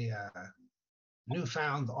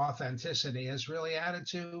newfound authenticity has really added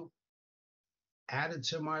to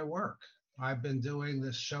my work. I've been doing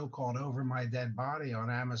this show called Over My Dead Body on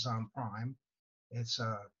Amazon Prime. It's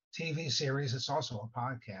a TV series. It's also a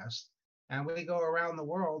podcast. And we go around the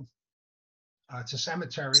world to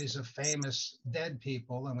cemeteries of famous dead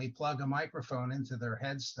people, and we plug a microphone into their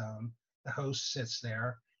headstone. The host sits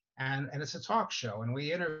there, and it's a talk show, and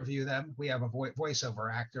we interview them. We have a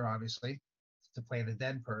voiceover actor, obviously, to play the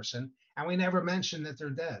dead person, and we never mention that they're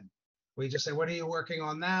dead. We just say, "What are you working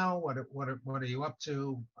on now? What are you up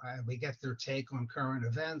to?" We get their take on current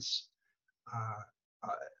events. Uh, uh,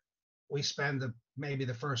 we spend maybe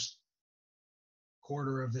the first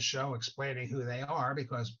quarter of the show explaining who they are,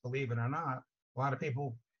 because believe it or not, a lot of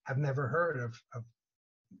people have never heard of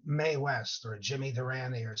Mae West or Jimmy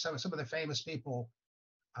Durante or some of the famous people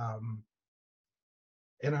um,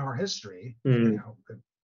 in our history. You know,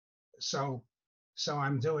 so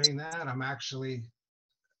I'm doing that. I'm actually,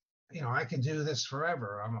 I can do this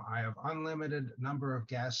forever. I have unlimited number of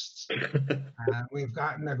guests, and we've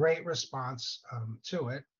gotten a great response to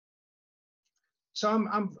it. So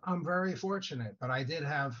I'm very fortunate. But I did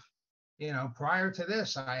have, prior to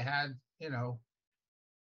this, I had,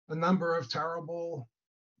 a number of terrible,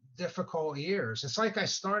 difficult years. It's like I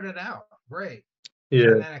started out great, Yeah.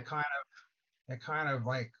 and then it kind of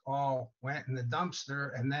like all went in the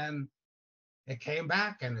dumpster, and then it came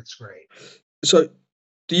back, and it's great. So,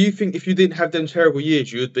 do you think if you didn't have them terrible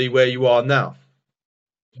years, you would be where you are now?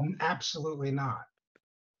 Absolutely not.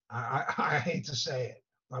 I hate to say it,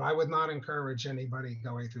 but I would not encourage anybody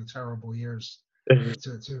going through terrible years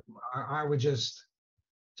to I would just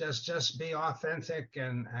be authentic,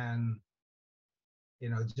 and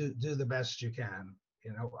do the best you can.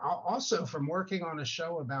 Also, from working on a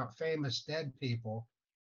show about famous dead people,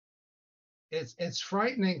 it's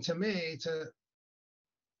frightening to me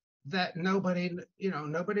that nobody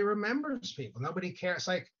remembers people, nobody cares.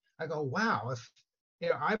 Like, I go, wow, if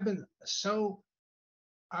I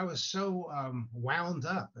was so wound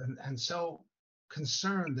up, and so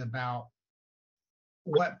concerned about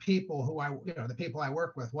what people who the people I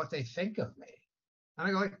work with, what they think of me. And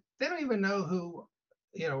I go, like, they don't even know who,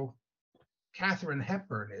 Katharine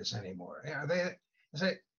Hepburn is anymore. They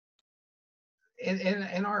say,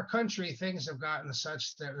 in our country, things have gotten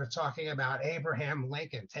such that they're talking about Abraham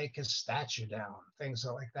Lincoln, take his statue down, things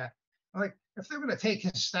like that. Like, if they're going to take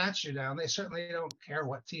his statue down, they certainly don't care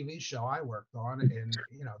what TV show I worked on in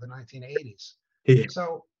the 1980s. Yeah.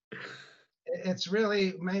 So it's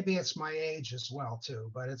really, maybe it's my age as well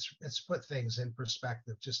too, but it's put things in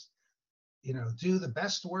perspective. Just do the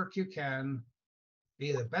best work you can,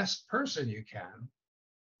 be the best person you can,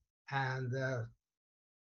 and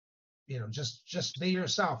just be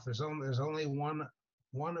yourself. There's only one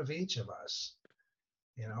of each of us,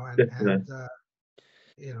 and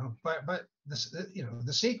but this,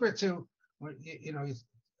 the secret to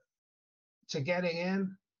to getting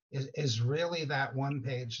in is really that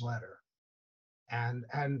one-page letter. And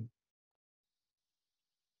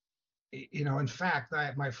in fact,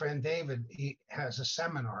 my friend David, he has a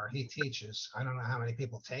seminar he teaches. I don't know how many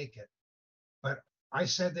people take it, but I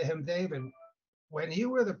said to him, David, when you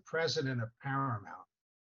were the president of Paramount,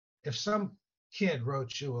 if some kid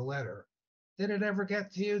wrote you a letter, did it ever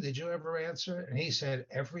get to you? Did you ever answer it? And he said,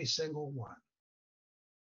 every single one.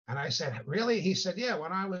 And I said, really? He said, yeah.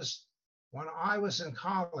 When I was in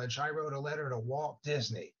college, I wrote a letter to Walt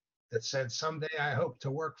Disney that said, someday I hope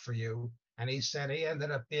to work for you. And he said he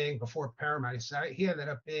ended up being, before Paramount, he ended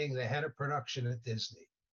up being the head of production at Disney.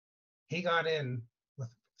 He got in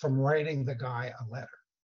from writing the guy a letter.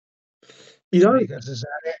 He goes,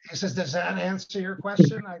 he says, does that answer your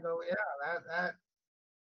question? I go, yeah, that.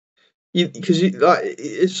 Because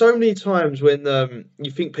it's so many times when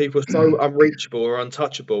you think people are so unreachable or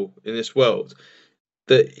untouchable in this world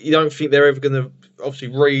that you don't think they're ever going to obviously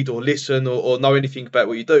read or listen or know anything about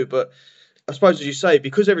what you do. But I suppose, as you say,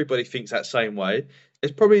 because everybody thinks that same way,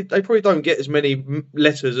 they probably don't get as many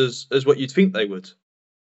letters as what you'd think they would.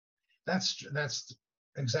 That's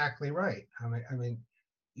exactly right. I mean,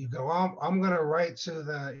 you go, I'm going to write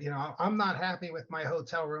to I'm not happy with my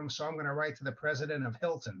hotel room, so I'm going to write to the president of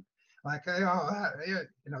Hilton, like,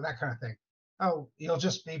 that kind of thing. Oh, you'll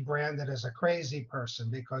just be branded as a crazy person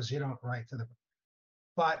because you don't write to the.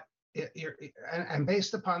 But and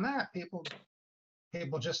based upon that, people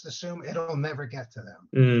just assume it'll never get to them.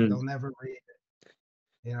 They'll never read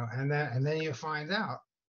it, and then you find out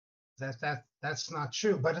that's not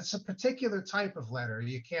true. But it's a particular type of letter.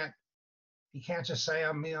 You can't just say,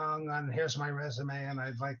 I'm young and here's my resume and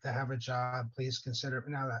I'd like to have a job, please consider it.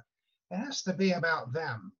 Now, that it has to be about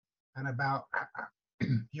them and about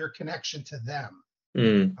your connection to them.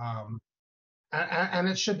 and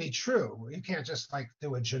it should be true. You can't just like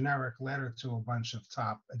do a generic letter to a bunch of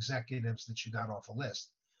top executives that you got off a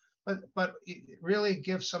list, but really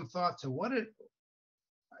give some thought to what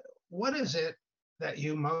is it that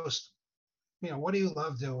you most, what do you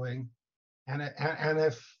love doing, and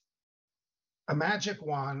if a magic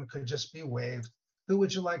wand could just be waved, who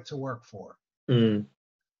would you like to work for? Mm.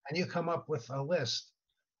 And you come up with a list,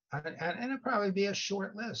 and it'd probably be a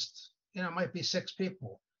short list. It might be 6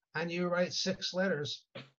 people, and you write 6 letters.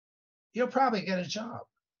 You'll probably get a job.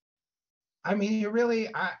 I mean, you really,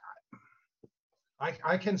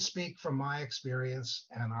 I can speak from my experience,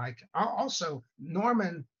 and I also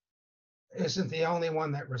Norman isn't the only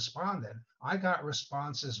one that responded. I got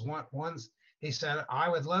responses. Once he said, "I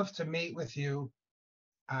would love to meet with you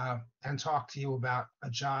and talk to you about a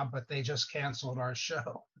job, but they just canceled our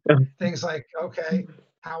show." Things like, okay.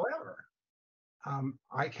 However,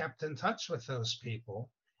 I kept in touch with those people,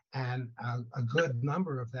 and a good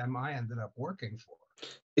number of them I ended up working for.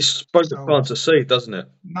 It's supposed to plant a seed, doesn't it?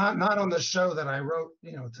 Not on the show that I wrote,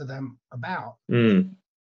 to them about. Mm.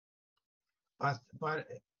 But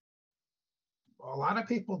a lot of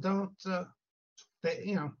people don't.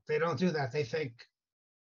 They don't do that. They think,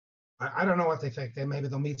 I don't know what they think. Maybe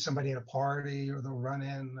they'll meet somebody at a party, or they'll run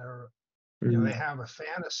in, or they have a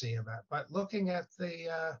fantasy about. But looking at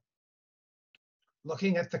the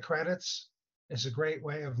credits is a great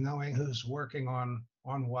way of knowing who's working on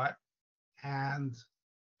what, and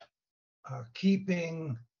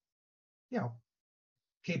keeping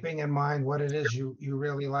in mind what it is you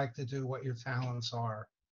really like to do, what your talents are.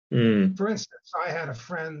 For instance, I had a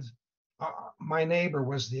friend, my neighbor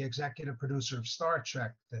was the executive producer of Star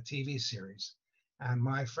Trek, the TV series. And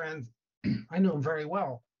my friend, I knew him very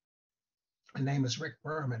well. His name is Rick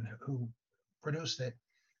Berman, who produced it.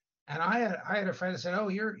 And I had a friend that said, "Oh,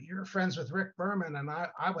 you're friends with Rick Berman, and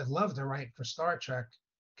I would love to write for Star Trek.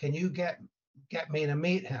 Can you get me to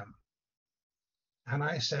meet him?" And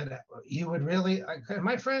I said, "You would really?"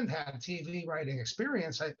 My friend had TV writing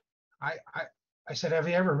experience. I said, "Have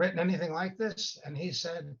you ever written anything like this?" And he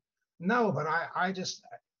said, "No, but I just,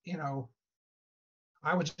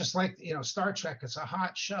 I would just like, Star Trek. It's a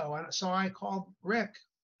hot show." And so I called Rick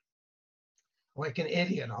like an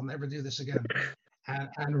idiot. I'll never do this again.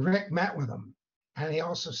 And Rick met with him, and he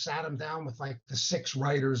also sat him down with like the 6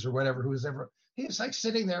 writers or whatever he was like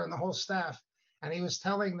sitting there and the whole staff, and he was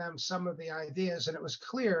telling them some of the ideas, and it was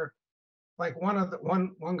clear. Like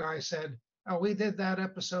one guy said, "Oh, we did that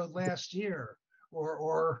episode last year,"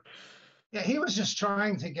 or yeah, he was just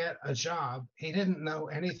trying to get a job. He didn't know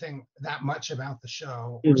anything that much about the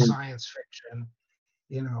show or science fiction,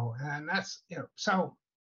 and that's, so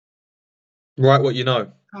write what you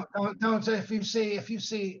know. Don't if you see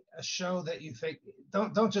a show that you think,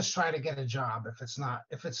 don't just try to get a job if it's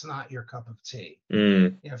not your cup of tea.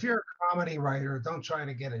 If you're a comedy writer, don't try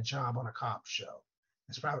to get a job on a cop show.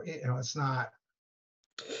 It's probably, it's not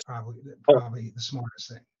probably the smartest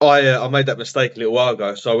thing. I made that mistake a little while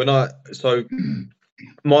ago. So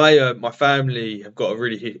my family have got a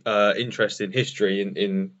really interesting history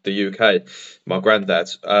in the UK. My granddad,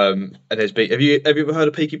 and there's been. Have you ever heard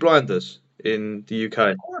of Peaky Blinders in the UK?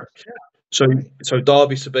 Of course, yeah. So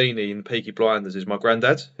Darby Sabini in Peaky Blinders is my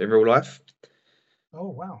granddad in real life. Oh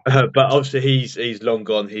wow! But obviously he's long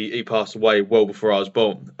gone. He passed away well before I was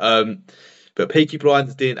born. But Peaky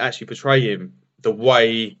Blinders didn't actually portray him the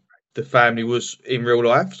way the family was in real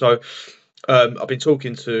life. So I've been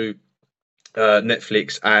talking to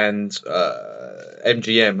Netflix and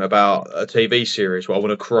MGM about a TV series what I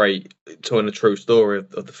want to create, telling the true story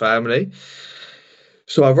of the family.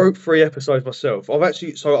 So I wrote 3 episodes myself. I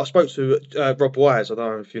spoke to Rob Wise. I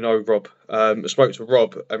don't know if you know Rob. I spoke to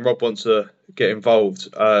Rob, and Rob wants to get involved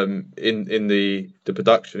in the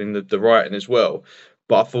production, in the writing as well.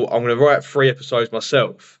 But I thought I'm going to write 3 episodes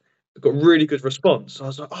myself. I got really good response. So I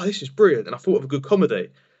was like, "Oh, this is brilliant!" And I thought of a good comedy.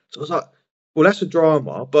 So I was like, "Well, that's a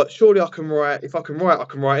drama, but surely I can write. If I can write, I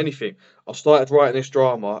can write anything." I started writing this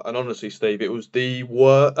drama, and honestly, Steve, it was the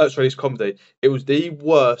worst. This comedy. It was the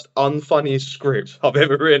worst, unfunniest script I've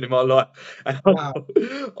ever written in my life. And Wow.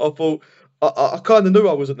 I thought I kind of knew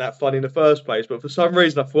I wasn't that funny in the first place, but for some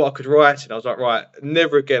reason I thought I could write it. I was like, right,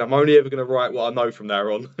 never again. I'm only ever going to write what I know from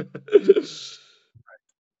now on.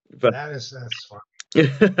 But That's fun.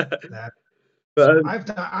 That but I've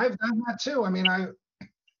done that too. I mean,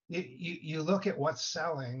 you look at what's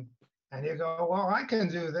selling, and you go, "Well, I can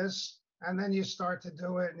do this," and then you start to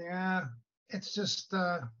do it, and yeah, it's just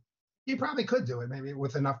you probably could do it maybe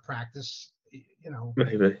with enough practice,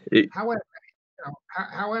 maybe.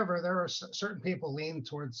 However, there are certain people lean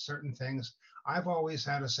towards certain things. I've always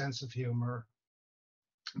had a sense of humor.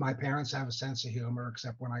 My parents have a sense of humor,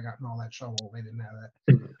 except when I got in all that trouble, they didn't have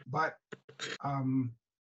that. But um,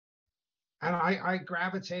 and I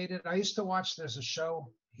gravitated. I used to watch. There's a show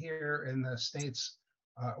here in the States.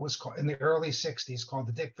 It was called in the early '60s called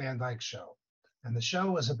the Dick Van Dyke Show, and the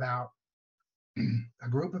show was about a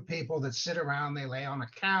group of people that sit around. They lay on a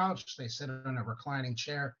couch. They sit in a reclining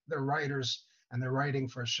chair. They're writers, and they're writing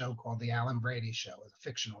for a show called the Alan Brady Show, a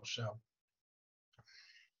fictional show.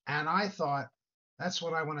 And I thought, that's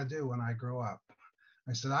what I want to do when I grow up.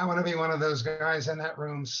 I said, I want to be one of those guys in that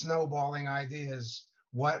room snowballing ideas.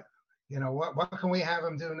 What, what can we have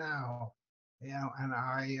them do now? And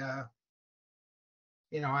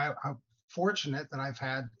I'm fortunate that I've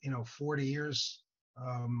had, 40 years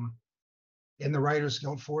in the Writers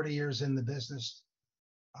Guild, 40 years in the business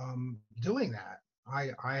doing that.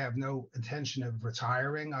 I have no intention of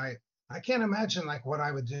retiring. I can't imagine like what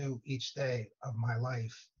I would do each day of my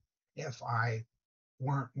life if I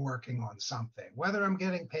weren't working on something, whether I'm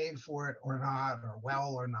getting paid for it or not, or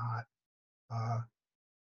well or not.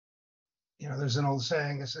 There's an old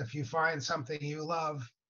saying: is if you find something you love,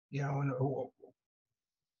 you'll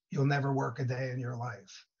never work a day in your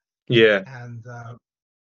life. Yeah. And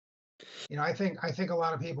I think a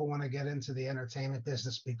lot of people want to get into the entertainment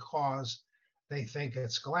business because they think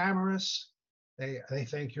it's glamorous. They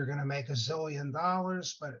think you're going to make $1 zillion,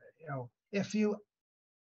 but if you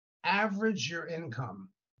average your income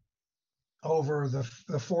over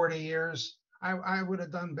the 40 years, I would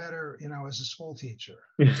have done better, as a school teacher.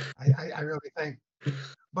 I really think,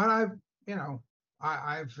 but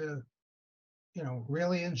I've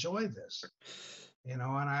really enjoyed this, and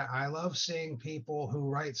I love seeing people who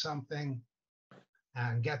write something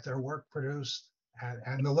and get their work produced,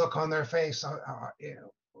 and the look on their face,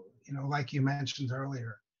 like you mentioned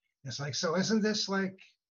earlier, it's like, so isn't this like,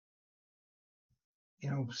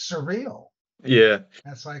 surreal? Yeah.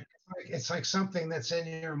 It's like something that's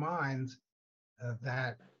in your mind,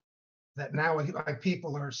 that now like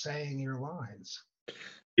people are saying your lines.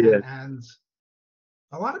 Yeah. And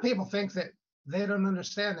a lot of people think that they don't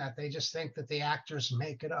understand that. They just think that the actors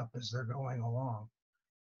make it up as they're going along.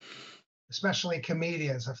 Especially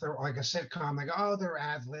comedians, if they're like a sitcom, they go, oh, they're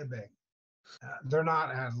ad-libbing. They're not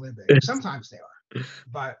ad-libbing. Sometimes they are,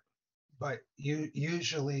 but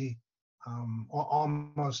usually,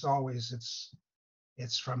 almost always,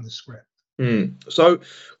 it's from the script. So,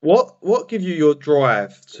 what give you your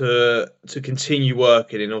drive to continue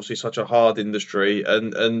working in obviously such a hard industry,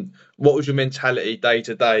 and what was your mentality day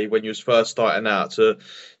to day when you was first starting out to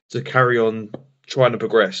carry on trying to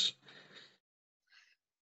progress?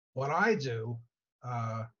 What I do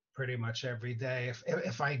pretty much every day,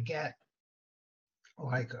 if I get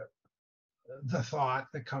like the thought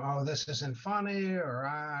that come, oh, this isn't funny, or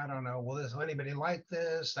I don't know, will anybody like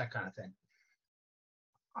this, that kind of thing,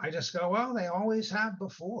 I just go, well, they always have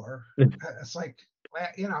before. It's like,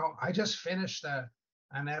 I just finished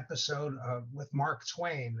an episode with Mark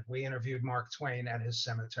Twain. We interviewed Mark Twain at his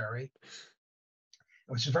cemetery,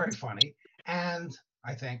 which is very funny. And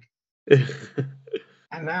I think,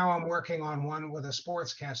 and now I'm working on one with a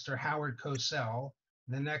sportscaster, Howard Cosell.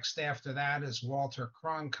 The next after that is Walter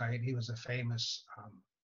Cronkite. He was a famous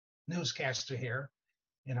newscaster here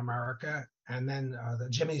in America. And then the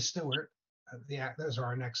Jimmy Stewart. Those are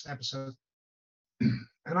our next episodes.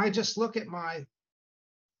 And I just look at my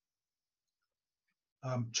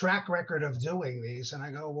track record of doing these, and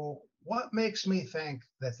I go, well, what makes me think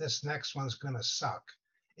that this next one's going to suck?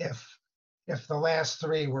 If the last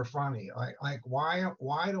three were funny, like why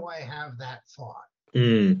do I have that thought?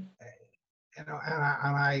 And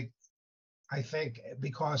I think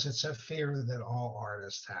because it's a fear that all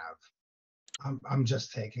artists have. I'm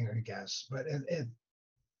just taking a guess, but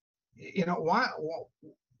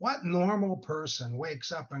what normal person wakes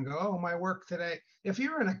up and go, oh, my work today? If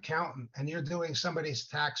you're an accountant and you're doing somebody's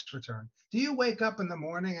tax return, do you wake up in the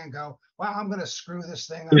morning and go, wow, I'm going to screw this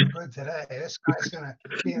thing up good today? This guy's going to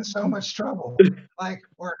be in so much trouble. Like,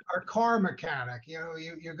 or car mechanic,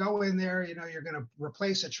 you go in there, you're going to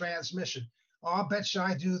replace a transmission. Oh, I'll bet you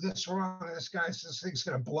I do this wrong. This thing's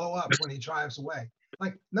going to blow up when he drives away.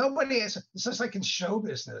 Like, nobody is. It's just like in show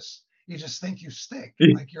business. You just think you stink,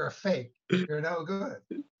 like you're a fake, you're no good.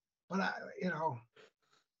 But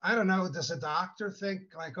I don't know. Does a doctor think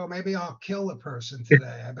like, oh, maybe I'll kill a person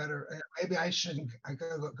today? Maybe I shouldn't. I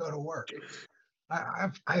go to work.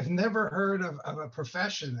 I've never heard of a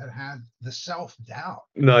profession that had the self-doubt.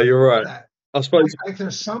 No, you're right. That I suppose like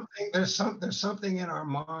there's something in our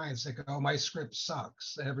minds that go, oh, my script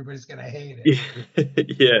sucks, and everybody's gonna hate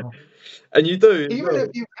it. Yeah, and you do even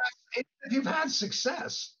if you've had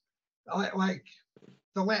success. Like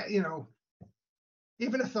the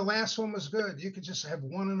even if the last one was good, you could just have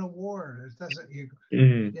won an award. It doesn't,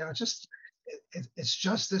 just it's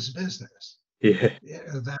just this business. Yeah.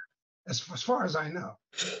 That as far as I know.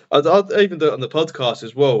 I'd even do it on the podcast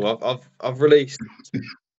as well. I've released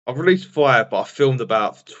 5, but I filmed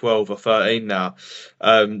about 12 or 13 now,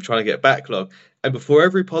 trying to get a backlog. And before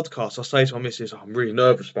every podcast, I say to my missus, I'm really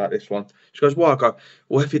nervous about this one. She goes, why? I go,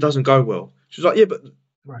 well, if it doesn't go well. She's like, yeah, but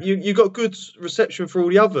Right. you got good reception for all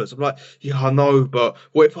the others. I'm like, yeah, I know, but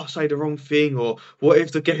what if I say the wrong thing? Or what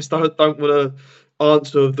if the guests don't want to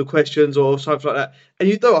answer the questions or something like that?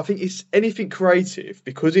 And I think it's anything creative,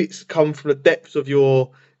 because it's come from the depths of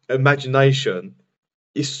your imagination.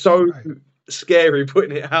 It's so scary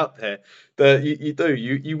putting it out there that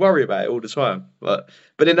you worry about it all the time. But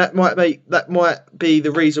then that might be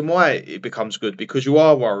the reason why it becomes good, because you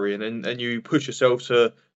are worrying and you push yourself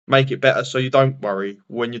to make it better, so you don't worry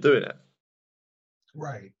when you're doing it.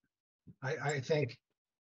 Right. I think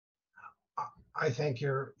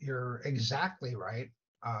you're exactly right,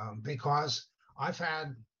 because I've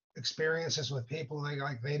had experiences with people.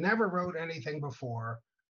 They never wrote anything before.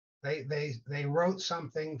 They wrote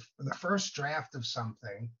something, the first draft of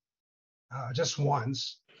something, just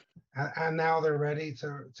once, and now they're ready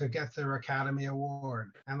to get their Academy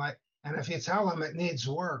Award. And if you tell them it needs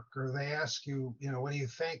work, or they ask you, what do you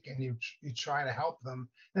think, and you try to help them,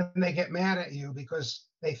 then they get mad at you because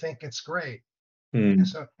they think it's great. And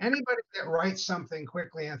so anybody that writes something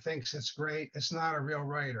quickly and thinks it's great, it's not a real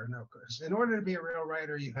writer. No, because in order to be a real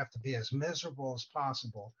writer, you have to be as miserable as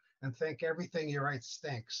possible and think everything you write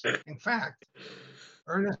stinks. In fact,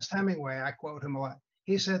 Ernest Hemingway, I quote him a lot.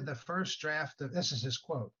 He said this is his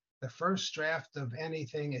quote, the first draft of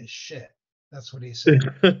anything is shit. That's what he said.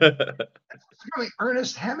 Really,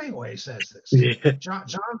 Ernest Hemingway says this. Yeah.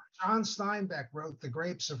 John Steinbeck wrote The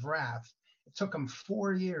Grapes of Wrath. It took him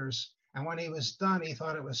 4 years. And when he was done, he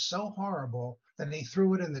thought it was so horrible that he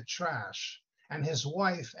threw it in the trash. And his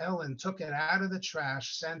wife, Ellen, took it out of the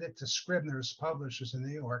trash, sent it to Scribner's Publishers in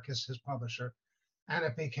New York, his publisher, and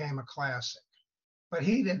it became a classic. But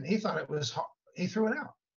he didn't. He thought he threw it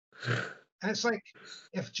out. And it's like,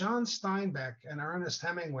 if John Steinbeck and Ernest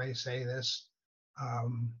Hemingway say this,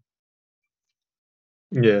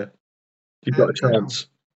 yeah, you've got a chance.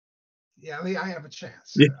 I have a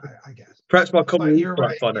chance, Yeah. I guess. Perhaps my comedy You're is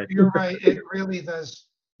right. funny. You're right. It really does.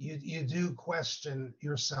 You do question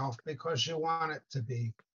yourself because you want it to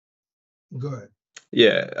be good.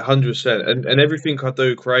 Yeah, 100%. And everything I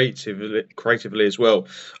do creatively as well,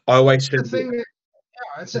 I always It's the send it. thing that,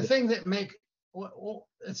 it's the thing that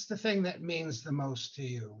it's the thing that means the most to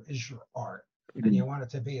you is your art, and you want it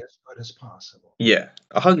to be as good as possible. Yeah,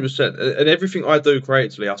 100%. And everything I do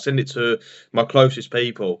creatively, I'll send it to my closest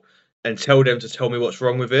people and tell them to tell me what's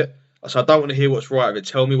wrong with it. So I don't want to hear what's right with it.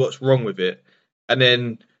 Tell me what's wrong with it, and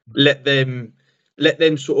then let them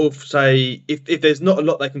sort of say, if there's not a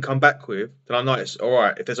lot they can come back with, then I know it's all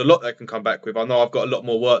right. If there's a lot they can come back with, I know I've got a lot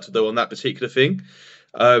more work to do on that particular thing.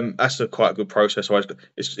 That's a quite good process.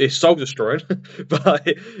 It's soul destroying, but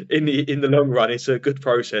in the long run, it's a good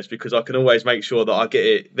process because I can always make sure that I get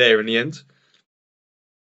it there in the end.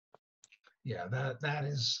 Yeah, that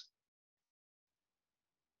is.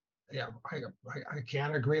 Yeah, I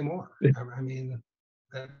can't agree more. I mean,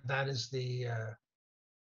 that is the.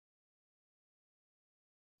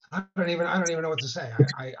 I don't even know what to say.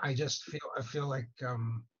 I just feel like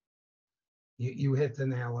you hit the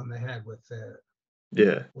nail on the head with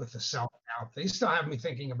the self-doubt. They still have me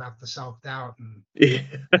thinking about the self-doubt and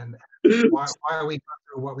why we go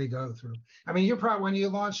through what we go through. I mean, you're probably, when you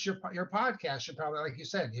launched your podcast, you're probably, like you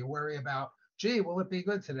said, you worry about, gee, will it be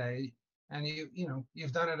good today? And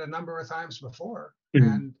you've done it a number of times before,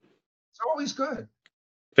 and it's always good.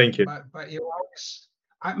 Thank you. But you always,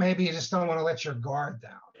 maybe you just don't want to let your guard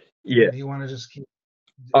down. Yeah. Maybe you want to just keep,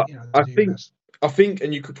 I do your best. I think,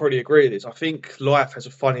 and you could probably agree with this, I think life has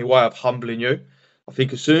a funny way of humbling you. I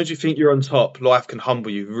think as soon as you think you're on top, life can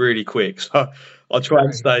humble you really quick. So I try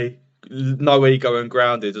and stay no ego and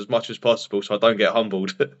grounded as much as possible, so I don't get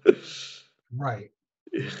humbled. Right.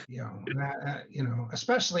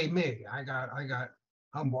 Especially me. I got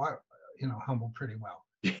humbled. Humbled pretty well.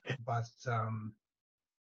 But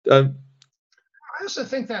I also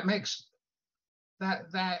think that makes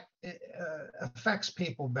that affects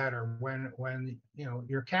people better when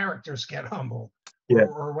your characters get humbled,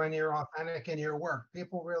 or when you're authentic in your work.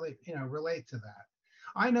 People really relate to that.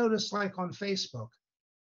 I notice, like on Facebook,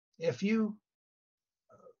 if you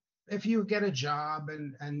get a job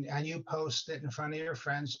and you post it in front of your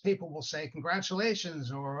friends, people will say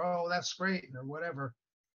congratulations, or oh, that's great, or whatever.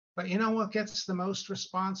 But you know what gets the most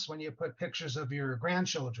response? When you put pictures of your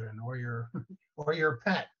grandchildren or your or your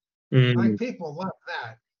pet. Like, Mm. people love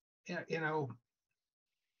that. You know,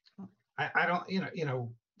 I don't,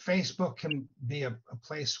 Facebook can be a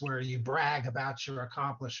place where you brag about your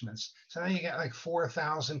accomplishments. So now you get like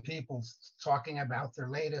 4,000 people talking about their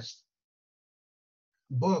latest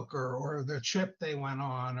book or the trip they went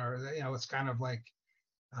on, or, it's kind of like,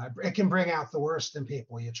 it can bring out the worst in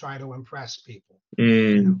people. You try to impress people,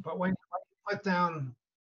 Mm. but when you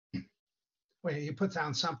put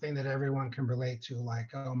down something that everyone can relate to, like,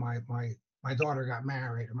 oh, my daughter got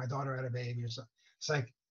married, or my daughter had a baby, or something. It's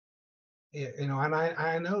like, and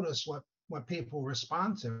I notice what people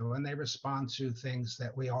respond to, and they respond to things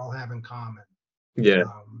that we all have in common. Yeah.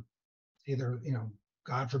 Um, Either,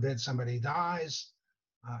 God forbid somebody dies,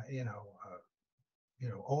 uh, you know,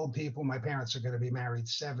 uh, old people. My parents are going to be married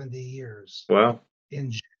 70 years Wow.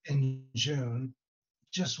 in June.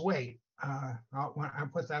 Just wait. When I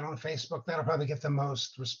put that on Facebook, that'll probably get the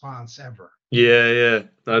most response ever. Yeah, yeah.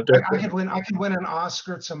 No, I definitely. could win. I could win an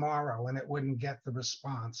Oscar tomorrow, and it wouldn't get the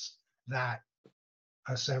response that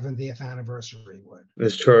a 70th anniversary would.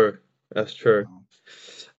 That's true. That's true.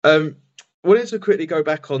 So, Um, wanted to quickly go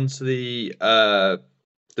back onto the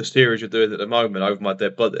series you're doing at the moment, Over My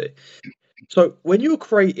Dead Body. So when you're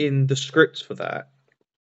creating the scripts for that,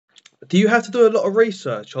 do you have to do a lot of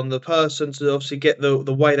research on the person to obviously get the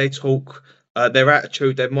way they talk, their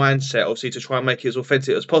attitude, their mindset, obviously to try and make it as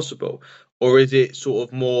authentic as possible, or is it sort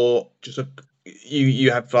of more just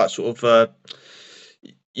you have like sort of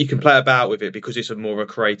you can play about with it because it's a more of a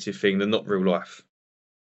creative thing than not real life?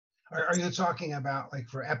 are you talking about like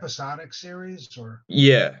for episodic series or?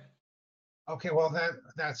 Yeah. Okay, well,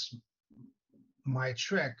 that's my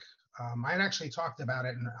trick. I'd actually talked about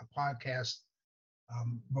it in a podcast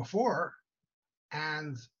before,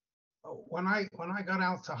 and when I got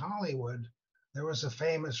out to Hollywood, there was a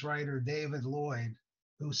famous writer, David Lloyd,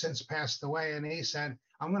 who since passed away, and he said,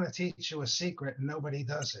 "I'm going to teach you a secret, and nobody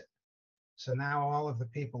does it." So now all of the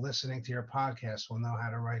people listening to your podcast will know how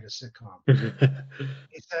to write a sitcom.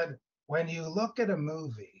 He said, when you look at a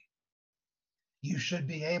movie, you should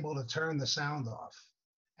be able to turn the sound off,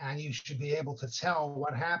 and you should be able to tell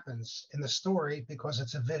what happens in the story because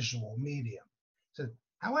it's a visual medium. So,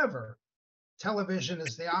 however, television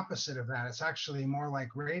is the opposite of that. It's actually more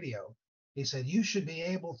like radio. He said you should be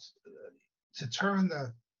able to turn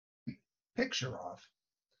the picture off,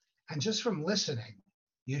 and just from listening,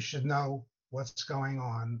 you should know what's going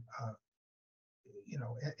on,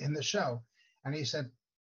 in the show. And he said,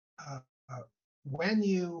 uh, uh, when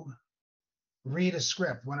you read a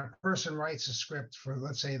script, when a person writes a script for,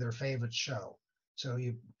 let's say, their favorite show, so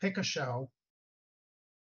you pick a show,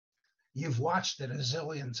 you've watched it a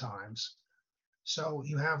zillion times, so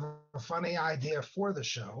you have a funny idea for the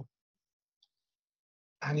show,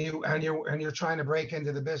 and you're trying to break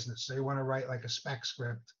into the business, so you want to write like a spec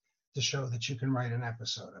script to show that you can write an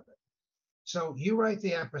episode of it. So you write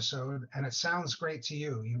the episode and it sounds great to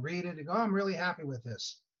you. You read it and go, oh, I'm really happy with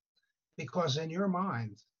this, because in your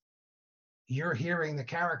mind you're hearing the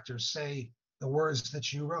characters say the words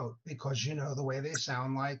that you wrote because you know the way they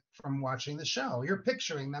sound like from watching the show. You're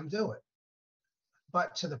picturing them do it.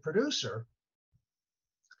 But to the producer,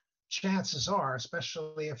 chances are,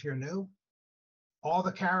 especially if you're new, all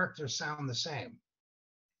the characters sound the same.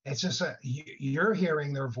 It's just you're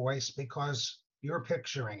hearing their voice because you're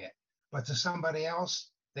picturing it. But to somebody else,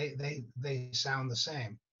 they sound the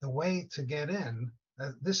same. The way to get in,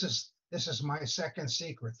 this is my second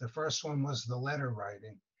secret. The first one was the letter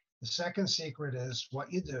writing. The second secret is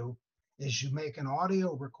what you do is you make an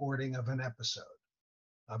audio recording of an episode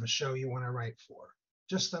of a show you want to write for,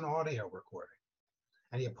 just an audio recording.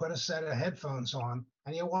 And you put a set of headphones on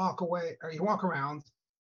and you walk away, or you walk around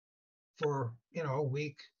for, a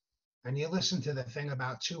week, and you listen to the thing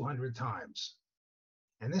about 200 times.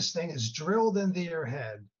 And this thing is drilled into your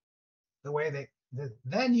head the way that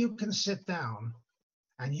then you can sit down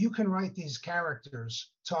and you can write these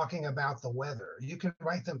characters talking about the weather. You can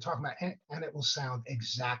write them talking about, and it will sound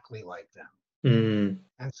exactly like them. Mm.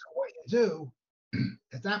 And so what you do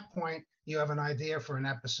at that point, you have an idea for an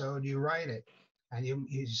episode, you write it, and you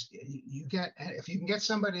get, if you can get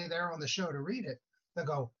somebody there on the show to read it, they'll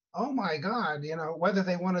go, oh my God, whether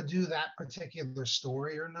they want to do that particular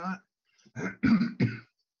story or not,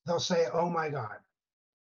 they'll say, oh my God,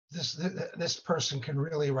 this person can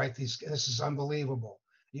really write these. This is unbelievable.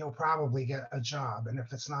 You'll probably get a job. And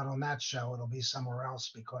if it's not on that show, it'll be somewhere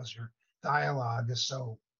else because your dialogue is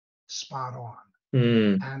so spot on.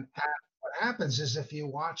 Mm. And what happens is if you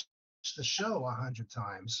watch the show 100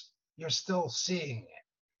 times, you're still seeing it.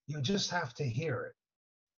 You just have to hear it.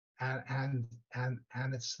 and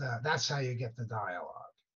that's how you get the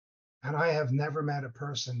dialogue. And I have never met a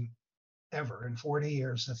person ever in 40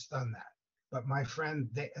 years that's done that. But my friend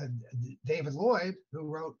David Lloyd, who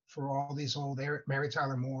wrote for all these old Mary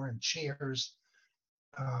Tyler Moore and Cheers,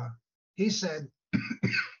 he said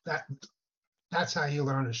that that's how you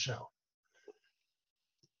learn a show.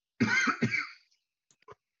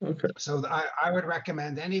 Okay. So I would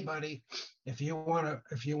recommend anybody, if you want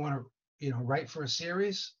to write for a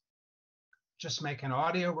series, just make an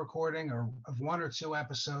audio recording of 1 or 2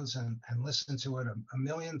 episodes and listen to it a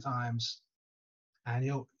million times, and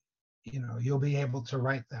you'll be able to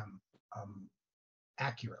write them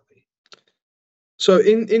accurately. So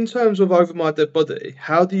in terms of Over My Dead Body,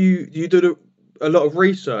 how do you do a lot of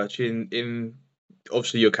research in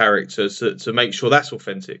obviously your characters to make sure that's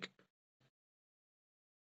authentic?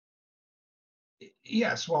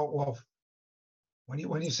 Yes, well,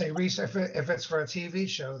 when you say research, if it's for a TV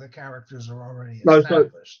show, the characters are already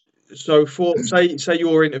established. So for say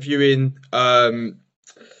you're interviewing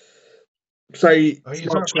say Are you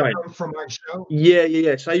Mark talking Twain. about from my show?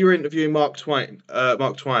 Yeah. Say you're interviewing Mark Twain.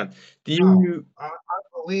 Do you?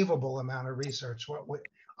 Unbelievable amount of research.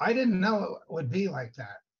 I didn't know it would be like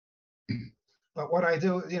that. But what I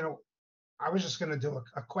do, I was just going to do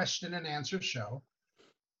a question and answer show.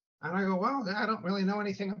 And I go, well, I don't really know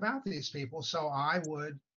anything about these people. So I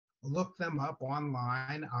would look them up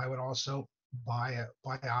online. I would also buy a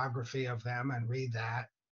biography of them and read that,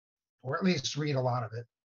 or at least read a lot of it.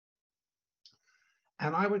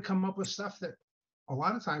 And I would come up with stuff that a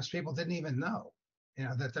lot of times people didn't even know,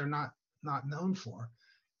 that they're not known for.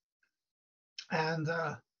 And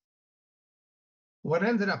what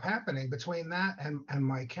ended up happening between that and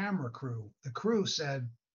my camera crew, the crew said,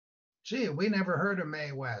 gee, we never heard of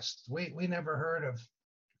Mae West. We never heard of,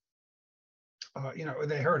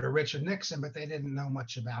 they heard of Richard Nixon, but they didn't know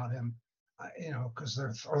much about him, because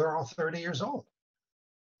they're all 30 years old.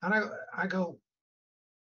 And I go,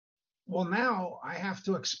 well, now I have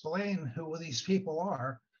to explain who these people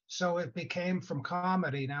are. So it became from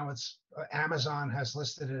comedy. Now it's Amazon has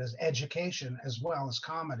listed it as education as well as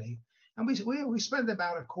comedy. And we spend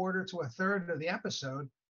about a quarter to a third of the episode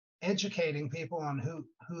educating people on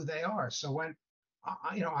who they are. So when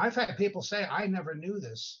I've had people say, I never knew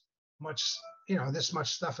this much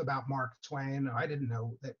stuff about Mark Twain. I didn't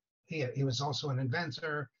know that he was also an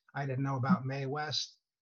inventor. I didn't know about Mae West.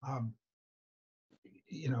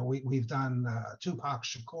 We've done Tupac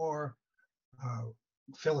Shakur,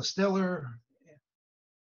 Phyllis Diller.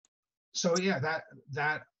 So yeah,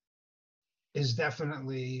 that is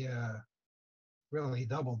definitely really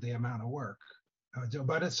doubled the amount of work.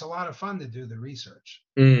 But it's a lot of fun to do the research.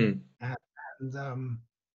 And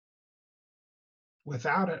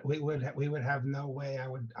without it, we would have no way.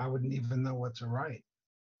 I wouldn't even know what to write.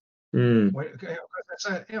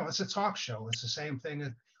 It's a talk show. It's the same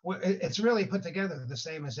thing. It's really put together the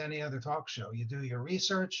same as any other talk show. You do your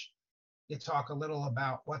research, you talk a little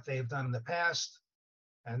about what they've done in the past,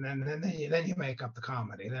 and then you make up the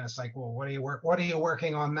comedy. Then it's like, well, what are you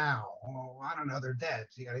working on now? Well, I don't know. They're dead.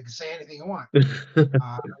 You can say anything you want.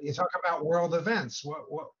 You talk about world events.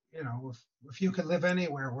 What if you could live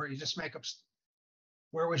anywhere, where you just make up,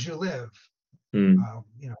 where would you live?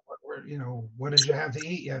 What did you have to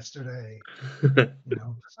eat yesterday?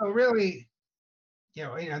 So really,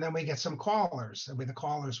 and then we get some callers. The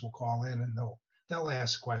callers will call in and they'll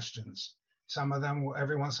ask questions. Some of them,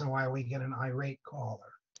 every once in a while, we get an irate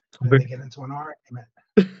caller. And they get into an argument.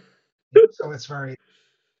 So it's very,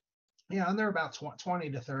 and they're about 20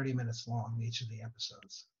 to 30 minutes long, each of the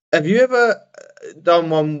episodes. Have you ever done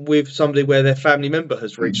one with somebody where their family member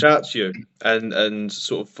has reached out to you and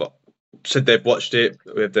sort of said they've watched it,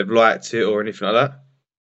 or if they've liked it, or anything like that?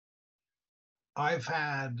 I've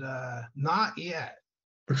had not yet.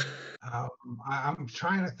 I'm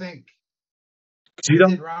trying to think. We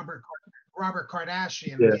did Robert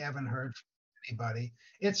Kardashian. Yeah. We haven't heard from anybody.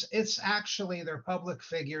 It's actually, they're public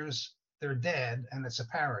figures. They're dead, and it's a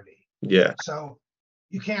parody. Yeah. So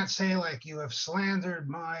you can't say like, you have slandered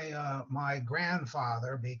my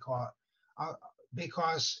grandfather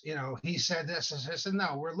because he said this. I said,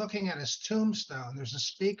 no, we're looking at his tombstone. There's a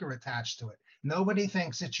speaker attached to it. Nobody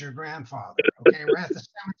thinks it's your grandfather. Okay, we're at the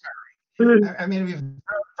cemetery. I mean, we've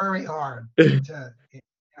worked very hard to,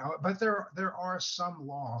 but there are some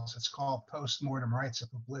laws. It's called post-mortem rights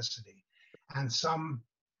of publicity, and some,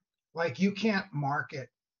 like, you can't market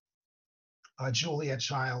a Julia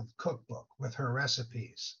Child cookbook with her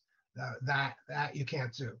recipes. That you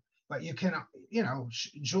can't do. But you can,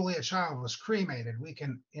 Julia Child was cremated. We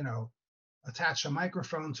can, attach a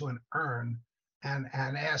microphone to an urn and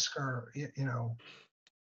ask her,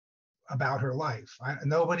 about her life.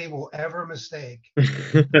 Nobody will ever mistake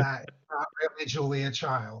that it's not really Julia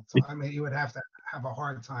Child. So, I mean, you would have to have a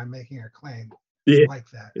hard time making a claim Yeah. like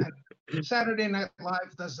that. And Saturday Night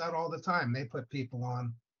Live does that all the time. They put people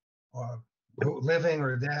on, living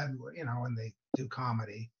or dead, when they do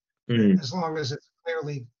comedy, as long as it's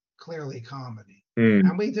clearly comedy.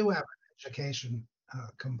 And we do have an education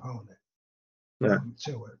component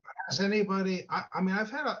to it. But has anybody? I mean,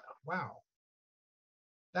 I've had wow.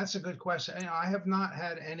 That's a good question. I have not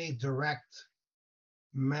had any direct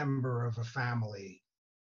member of a family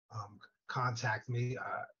contact me.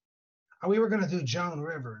 We were going to do Joan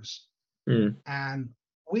Rivers, and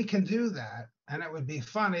we can do that, and it would be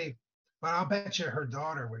funny. But I'll bet you her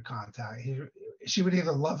daughter would contact. She would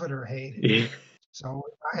either love it or hate it. Yeah. So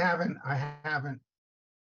I haven't.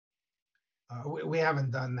 We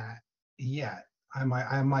haven't done that yet.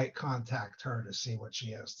 I might contact her to see what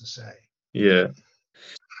she has to say. Yeah.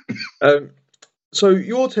 So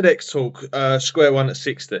your TEDx talk, Square One at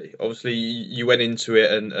 60, obviously you went into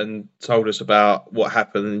it and told us about what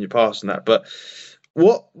happened in your past and that, but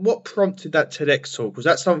what prompted that TEDx talk? Was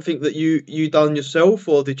that something that you done yourself,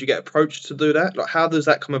 or did you get approached to do that? Like, how does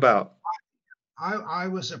that come about? I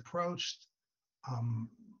was approached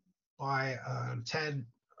by a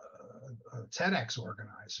TEDx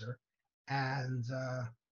organizer, and I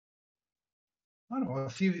don't know, a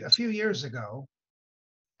few years ago,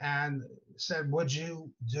 and said, "Would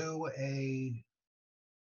you do a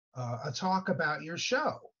talk about your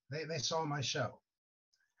show?" They saw my show,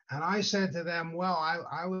 and I said to them, "Well,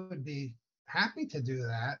 I would be happy to do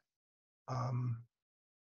that."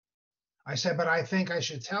 I said, "But I think I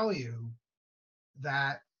should tell you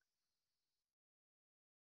that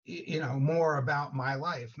more about my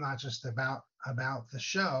life, not just about the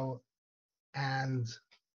show." And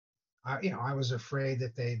I was afraid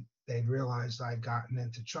that they'd realized I'd gotten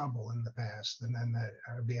into trouble in the past, and then that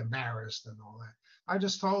I would be embarrassed and all that. I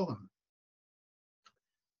just told them.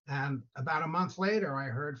 And about a month later, I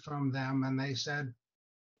heard from them, and they said,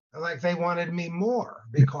 like, they wanted me more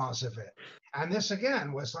because of it. And this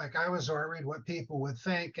again was like, I was worried what people would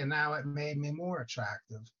think, and now it made me more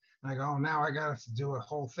attractive. And I go, now I got to do a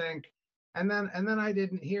whole thing. And then I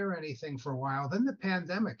didn't hear anything for a while. Then the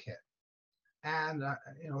pandemic hit, and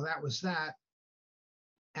that was that.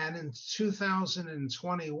 And in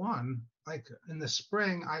 2021, like in the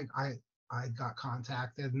spring, I got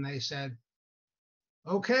contacted, and they said,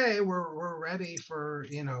 "Okay, we're ready for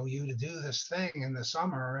you to do this thing in the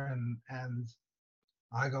summer." And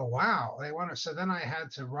I go, "Wow, they want to." So then I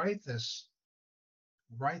had to write this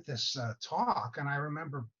talk, and I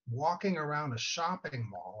remember walking around a shopping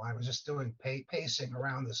mall. I was just doing pacing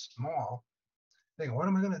around this mall, thinking, "What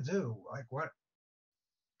am I going to do? Like what?"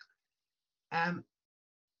 And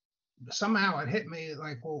somehow it hit me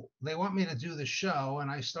like, well, they want me to do the show, and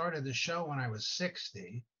I started the show when I was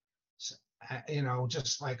 60.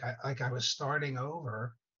 Just like I was starting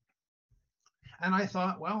over. And I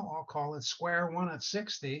thought, well, I'll call it Square One at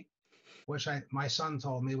 60, which my son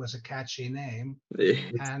told me was a catchy name.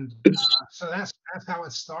 And so that's how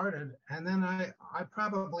it started. And then I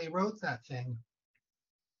probably wrote that thing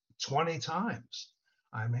 20 times.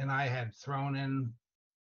 I mean, I had thrown in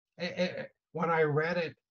when I read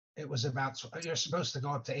it, it was about, you're supposed to go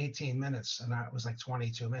up to 18 minutes, and it was like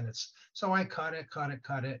 22 minutes. So I cut it.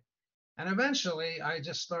 And eventually I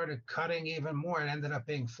just started cutting even more. It ended up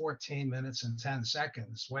being 14 minutes and 10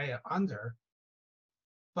 seconds, way under.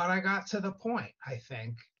 But I got to the point, I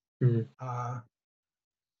think.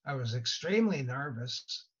 I was extremely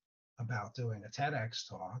nervous about doing a TEDx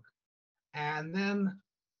talk. And then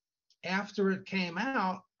after it came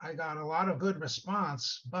out, I got a lot of good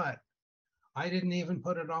response, but I didn't even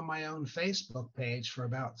put it on my own Facebook page for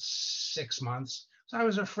about 6 months. So I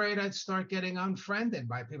was afraid I'd start getting unfriended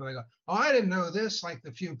by people. I go, "Oh, I didn't know this," like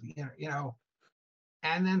the few,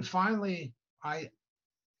 And then finally, a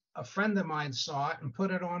friend of mine saw it and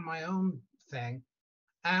put it on my own thing,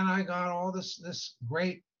 and I got all this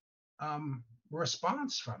great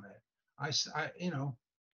response from it. I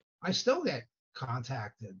still get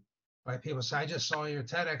contacted by people say, "I just saw your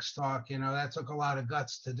TEDx talk. That took a lot of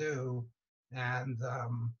guts to do."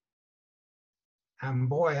 And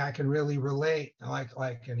boy, I can really relate.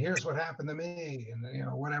 And here's what happened to me, and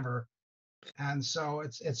whatever. And so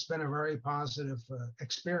it's been a very positive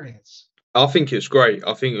experience. I think it's great.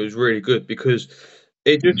 I think it was really good because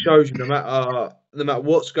it just shows you no matter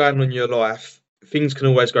what's going on in your life, things can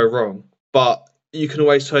always go wrong, but you can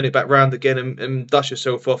always turn it back round again and dust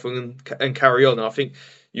yourself off and carry on. And I think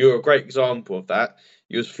you're a great example of that.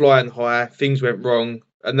 You was flying high, things went wrong,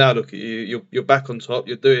 and now look at you. You're back on top.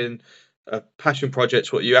 You're doing a passion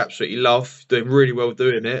project's what you absolutely love, doing really well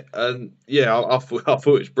doing it, and yeah, I thought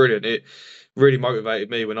it was brilliant. It really motivated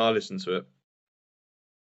me when I listened to it.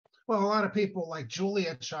 Well, a lot of people, like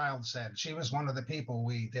Julia Child said, she was one of the people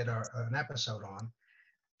we did an episode on.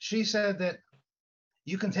 She said that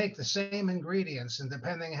you can take the same ingredients, and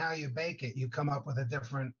depending how you bake it, you come up with a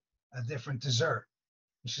different dessert.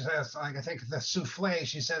 She says, like, I think the souffle,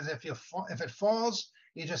 she says, if it falls,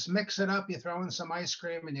 you just mix it up, you throw in some ice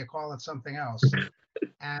cream, and you call it something else.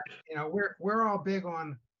 And we're all big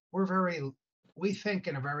on we think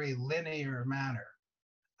in a very linear manner.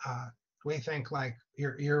 We think like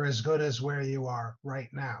you're as good as where you are right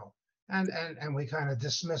now, and we kind of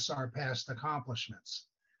dismiss our past accomplishments.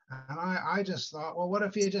 And I just thought, well, what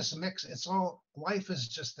if you just mix? Life is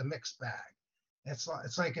just a mixed bag. It's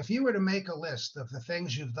like if you were to make a list of the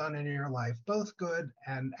things you've done in your life, both good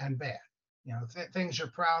and bad, things you're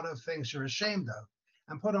proud of, things you're ashamed of,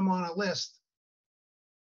 and put them on a list.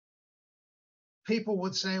 People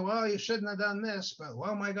would say, well, you shouldn't have done this, but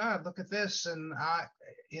well, my God, look at this. And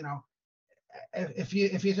if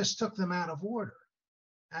you just took them out of order,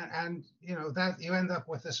 and that you end up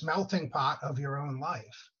with this melting pot of your own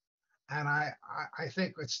life. And I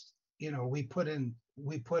think it's, we put in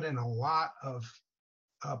a lot of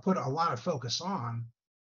focus on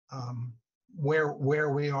where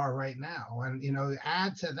we are right now. And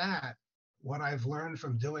add to that what I've learned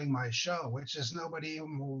from doing my show, which is nobody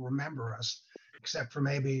even will remember us except for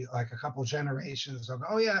maybe like a couple generations of,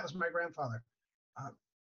 oh yeah, that was my grandfather.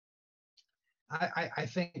 I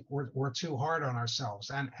think we're too hard on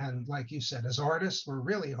ourselves, and like you said, as artists, we're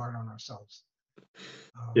really hard on ourselves.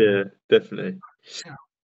 Yeah, definitely. Yeah.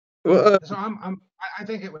 Well, So I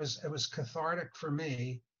think it was cathartic for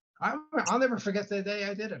me. I'll never forget the day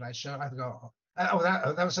I did it. I go, oh,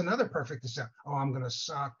 that was another perfect example. Oh, I'm gonna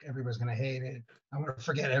suck. Everybody's gonna hate it. I'm gonna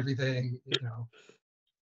forget everything.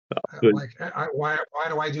 Like why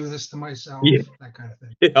do I do this to myself? yeah, That kind of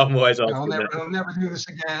thing. yeah, I'm always asking I'll never do this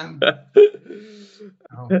again. that.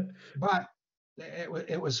 But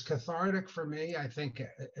it was cathartic for me. I think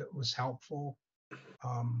it was helpful.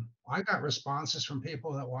 I got responses from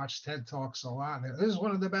people that watch TED Talks a lot. This is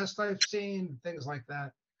one of the best I've seen, things like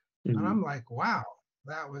that. And I'm like, wow,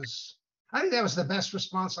 I think that was the best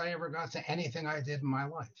response I ever got to anything I did in my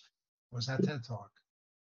life, was that TED Talk.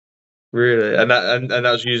 Really, and that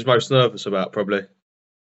was you most nervous about, probably.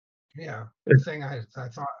 Yeah, the thing I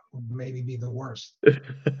thought would maybe be the worst.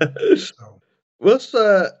 So, what's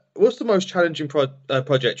the most challenging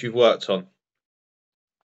project you've worked on?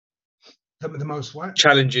 the most what?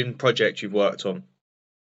 Challenging project you've worked on?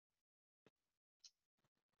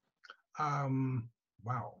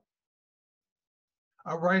 Wow.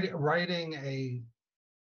 Writing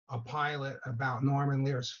a pilot about Norman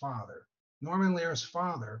Lear's father. Norman Lear's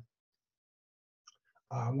father,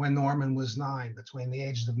 when Norman was 9, between the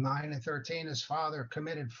ages of 9 and 13, his father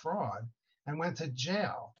committed fraud and went to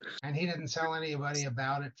jail. And he didn't tell anybody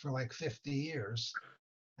about it for like 50 years.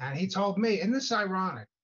 And he told me, and this is ironic,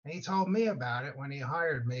 and he told me about it when he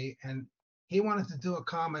hired me, and he wanted to do a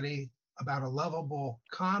comedy about a lovable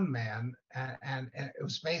con man, and it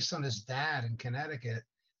was based on his dad in Connecticut,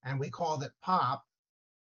 and we called it Pop,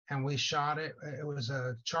 and we shot it. It was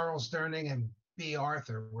Charles Durning and B.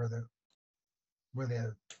 Arthur were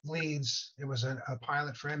the leads. It was a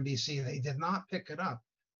pilot for NBC. They did not pick it up,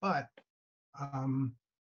 but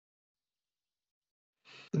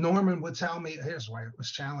Norman would tell me, here's why it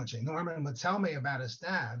was challenging. Norman would tell me about his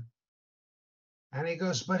dad, and he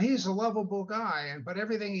goes, but he's a lovable guy. But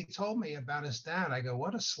everything he told me about his dad, I go,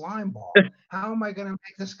 what a slime ball. How am I going to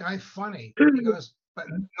make this guy funny? He goes, but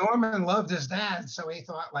Norman loved his dad, so he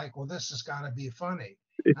thought like, well, this has got to be funny.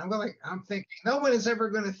 I'm thinking, no one is ever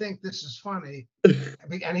going to think this is funny.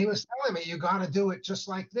 And he was telling me, you got to do it just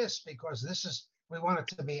like this, because we want it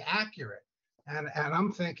to be accurate. And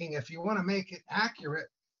I'm thinking, if you want to make it accurate,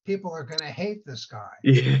 people are going to hate this guy.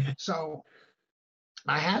 Yeah. So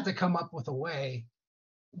I had to come up with a way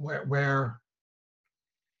where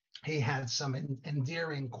he had some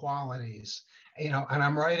endearing qualities, and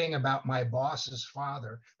I'm writing about my boss's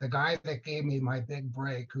father, the guy that gave me my big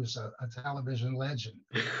break, who's a television legend,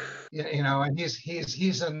 and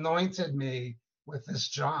he's anointed me with this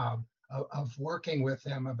job of working with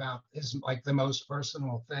him about his, like, the most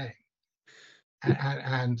personal thing.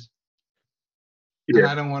 And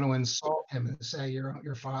I don't want to insult him and say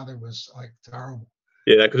your father was like terrible.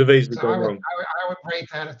 Yeah, that could have easily So gone wrong. I would rate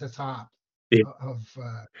that at the top of.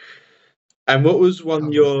 And what was one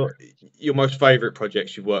of your most favourite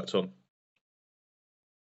projects you've worked on?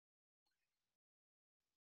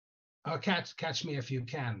 Catch Me If You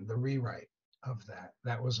Can, the rewrite. of that.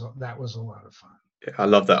 That was a lot of fun. Yeah, I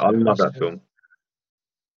love that. I That love was that film.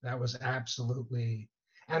 that was absolutely,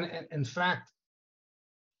 and in fact,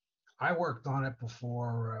 I worked on it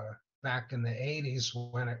before, back in the 80s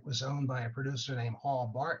when it was owned by a producer named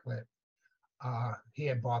Hall Bartlett. He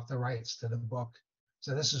had bought the rights to the book.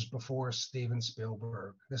 So this is before Steven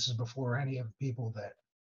Spielberg. This is before any of the people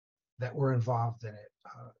that were involved in it.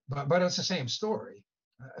 But it's the same story,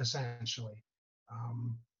 essentially.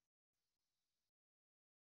 Um,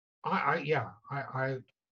 yeah,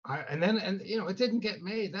 and then, and it didn't get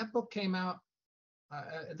made. That book came out.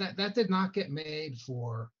 That did not get made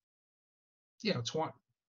for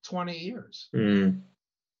 20 years. Mm.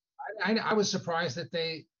 I was surprised that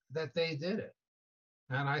they did it,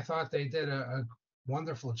 and I thought they did a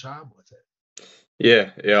wonderful job with it.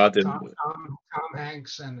 Yeah, I didn't. Tom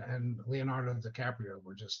Hanks and Leonardo DiCaprio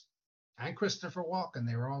were just, and Christopher Walken.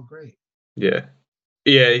 They were all great. Yeah.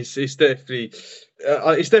 Yeah, it's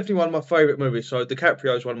definitely one of my favorite movies. So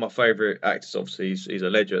DiCaprio is one of my favorite actors. Obviously, he's a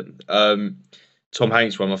legend. Tom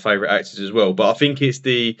Hanks is one of my favorite actors as well. But I think it's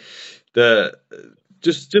the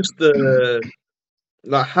just the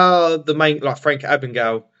like how the main, like, Frank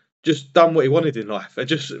Abagnale just done what he wanted in life. It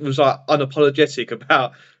just was like unapologetic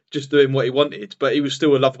about just doing what he wanted, but he was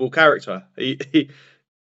still a lovable character. He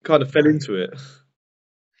kind of fell Right. into it.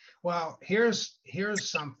 Well, here's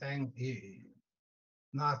something,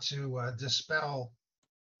 not to dispel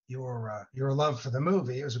your love for the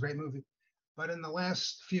movie. It was a great movie, but in the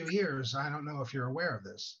last few years, I don't know if you're aware of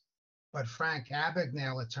this, but Frank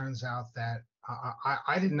Abagnale, it turns out that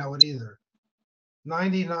I didn't know it either.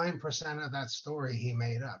 99% of that story he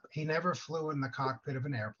made up. He never flew in the cockpit of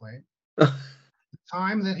an airplane. The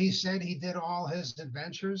time that he said he did all his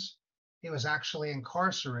adventures, he was actually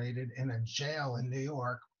incarcerated in a jail in New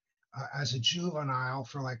York, as a juvenile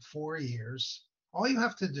for like 4 years. All you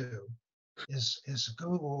have to do is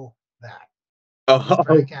Google that, Oh,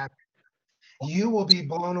 Frank Abagnale. You will be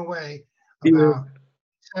blown away yeah. about.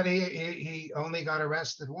 Said he only got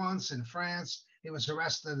arrested once in France. He was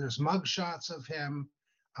arrested. There's mugshots of him.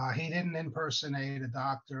 He didn't impersonate a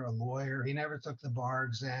doctor, a lawyer. He never took the bar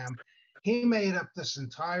exam. He made up this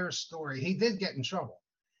entire story. He did get in trouble,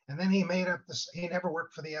 and then he made up this. He never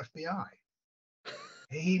worked for the FBI.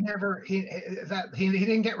 He never he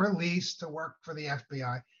didn't get released to work for the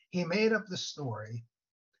FBI. He made up the story.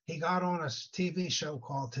 He got on a TV show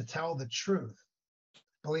called To Tell the Truth,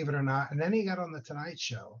 believe it or not, and then he got on the Tonight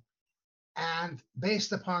Show. And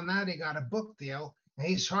based upon that, he got a book deal. And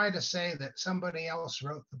he's trying to say that somebody else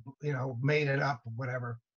wrote made it up or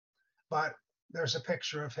whatever. But there's a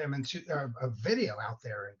picture of him and a video out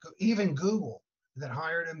there, and even Google, that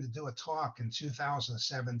hired him to do a talk in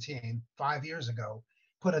 2017, 5 years ago,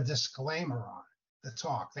 put a disclaimer on the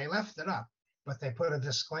talk. They left it up, but they put a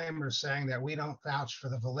disclaimer saying that we don't vouch for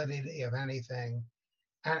the validity of anything.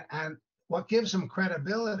 And what gives him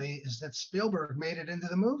credibility is that Spielberg made it into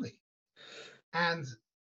the movie. And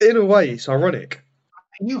In a way, it's ironic.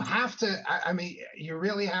 you have to, I mean, you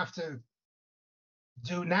really have to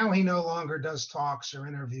now he no longer does talks or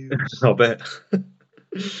interviews. I bet.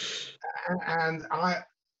 And I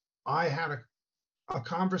had a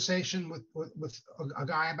conversation with a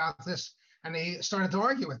guy about this, and he started to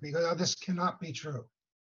argue with me. He goes, "Oh, this cannot be true."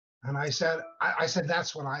 And I said,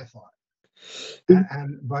 that's what I thought.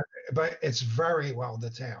 But it's very well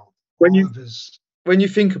detailed. When you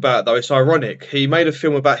think about it, though, it's ironic. He made a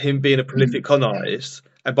film about him being a prolific con artist,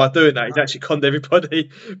 and by doing that, he's actually conned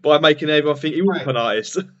everybody by making everyone think he was a con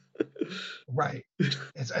artist. Right.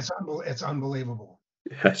 It's unbelievable.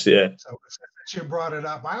 Yes, yeah. So since you brought it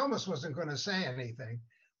up, I almost wasn't going to say anything,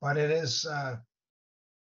 but it is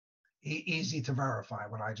easy to verify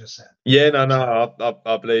what I just said. Yeah, no,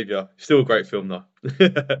 I believe you. Still a great film, though.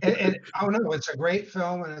 Oh no, it's a great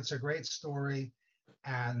film and it's a great story,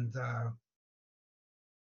 and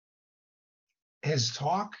his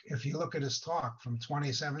talk. If you look at his talk from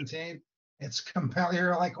 2017, it's compelling.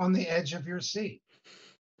 You're like on the edge of your seat.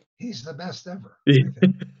 He's the best ever.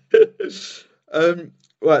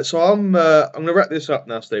 Right, so I'm going to wrap this up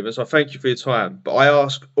now, Stephen. So thank you for your time. But I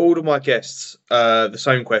ask all of my guests the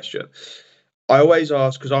same question. I always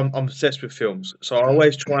ask, because I'm obsessed with films, so I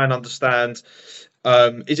always try and understand: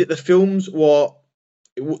 is it the films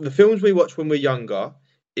we watch when we're younger?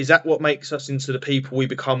 Is that what makes us into the people we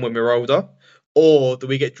become when we're older, or do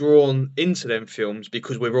we get drawn into them films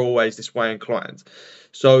because we're always this way inclined?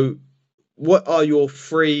 So, what are your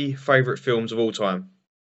 3 favorite films of all time?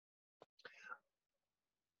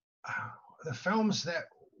 The films that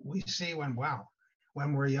we see when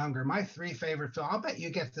we're younger. My 3 favorite films. I'll bet you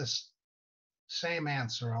get this same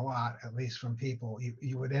answer a lot, at least from people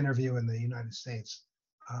you would interview in the United States.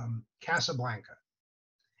 Casablanca.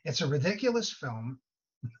 It's a ridiculous film.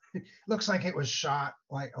 Looks like it was shot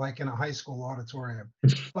like in a high school auditorium,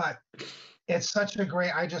 but it's such a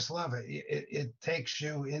great. I just love it. It takes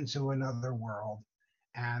you into another world,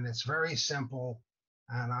 and it's very simple.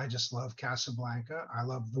 And I just love Casablanca. I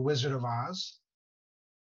love The Wizard of Oz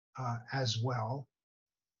as well.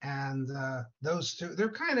 And those two, they're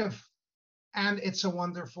kind of, and It's a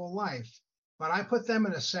Wonderful Life, but I put them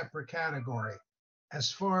in a separate category.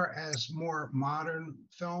 As far as more modern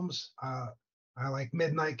films, I like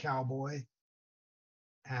Midnight Cowboy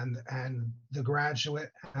and The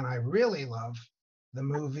Graduate, and I really love the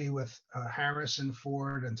movie with Harrison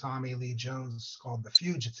Ford and Tommy Lee Jones called The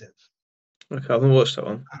Fugitive. Okay, I haven't watched that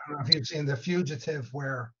one. I don't know if you've seen The Fugitive,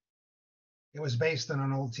 where it was based on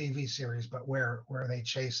an old TV series, but where they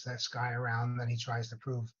chase this guy around and he tries to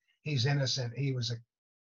prove he's innocent. He was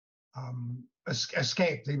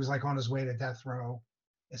escaped. He was like on his way to death row.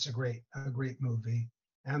 It's a great movie.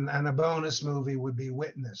 And a bonus movie would be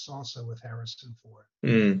Witness, also with Harrison Ford,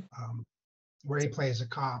 where he plays a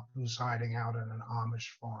cop who's hiding out in an Amish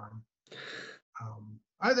farm.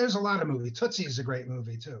 There's a lot of movies. Tootsie is a great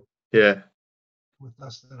movie too. Yeah. With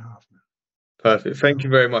Dustin Hoffman. Perfect. Thank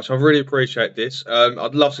you very much. I really appreciate this.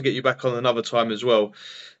 I'd love to get you back on another time as well.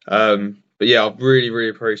 But yeah, I really, really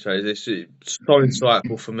appreciate this. It's so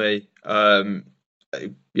insightful for me.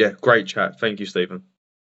 Yeah, great chat. Thank you, Stephen.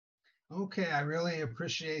 Okay, I really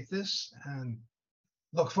appreciate this and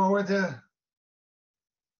look forward to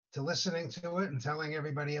listening to it and telling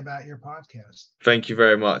everybody about your podcast. Thank you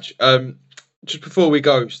very much. Just before we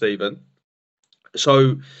go, Stephen,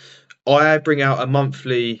 so I bring out a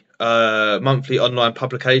monthly online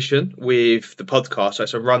publication with the podcast. So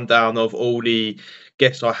it's a rundown of all the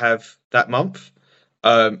guests I have that month.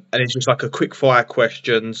 And it's just like a quick fire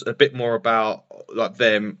questions, a bit more about like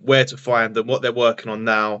them, where to find them, what they're working on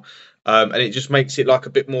now. And it just makes it like a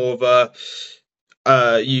bit more of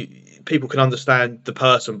a people can understand the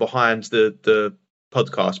person behind the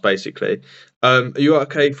podcast, basically. Are you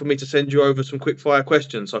okay for me to send you over some quick fire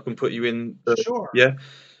questions so I can put you in? Sure. Yeah.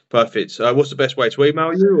 Perfect. What's the best way to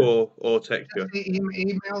email you or text you?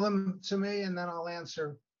 Email them to me and then I'll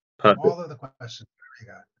answer Perfect. all of the questions you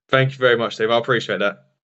got. Thank you very much, Steve. I appreciate that.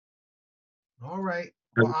 All right.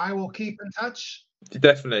 Well, I will keep in touch.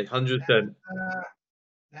 Definitely, 100%.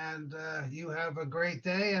 And you have a great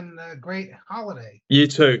day and a great holiday. You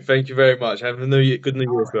too. Thank you very much. Have a good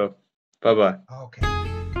New Year as well. Bye-bye. Okay.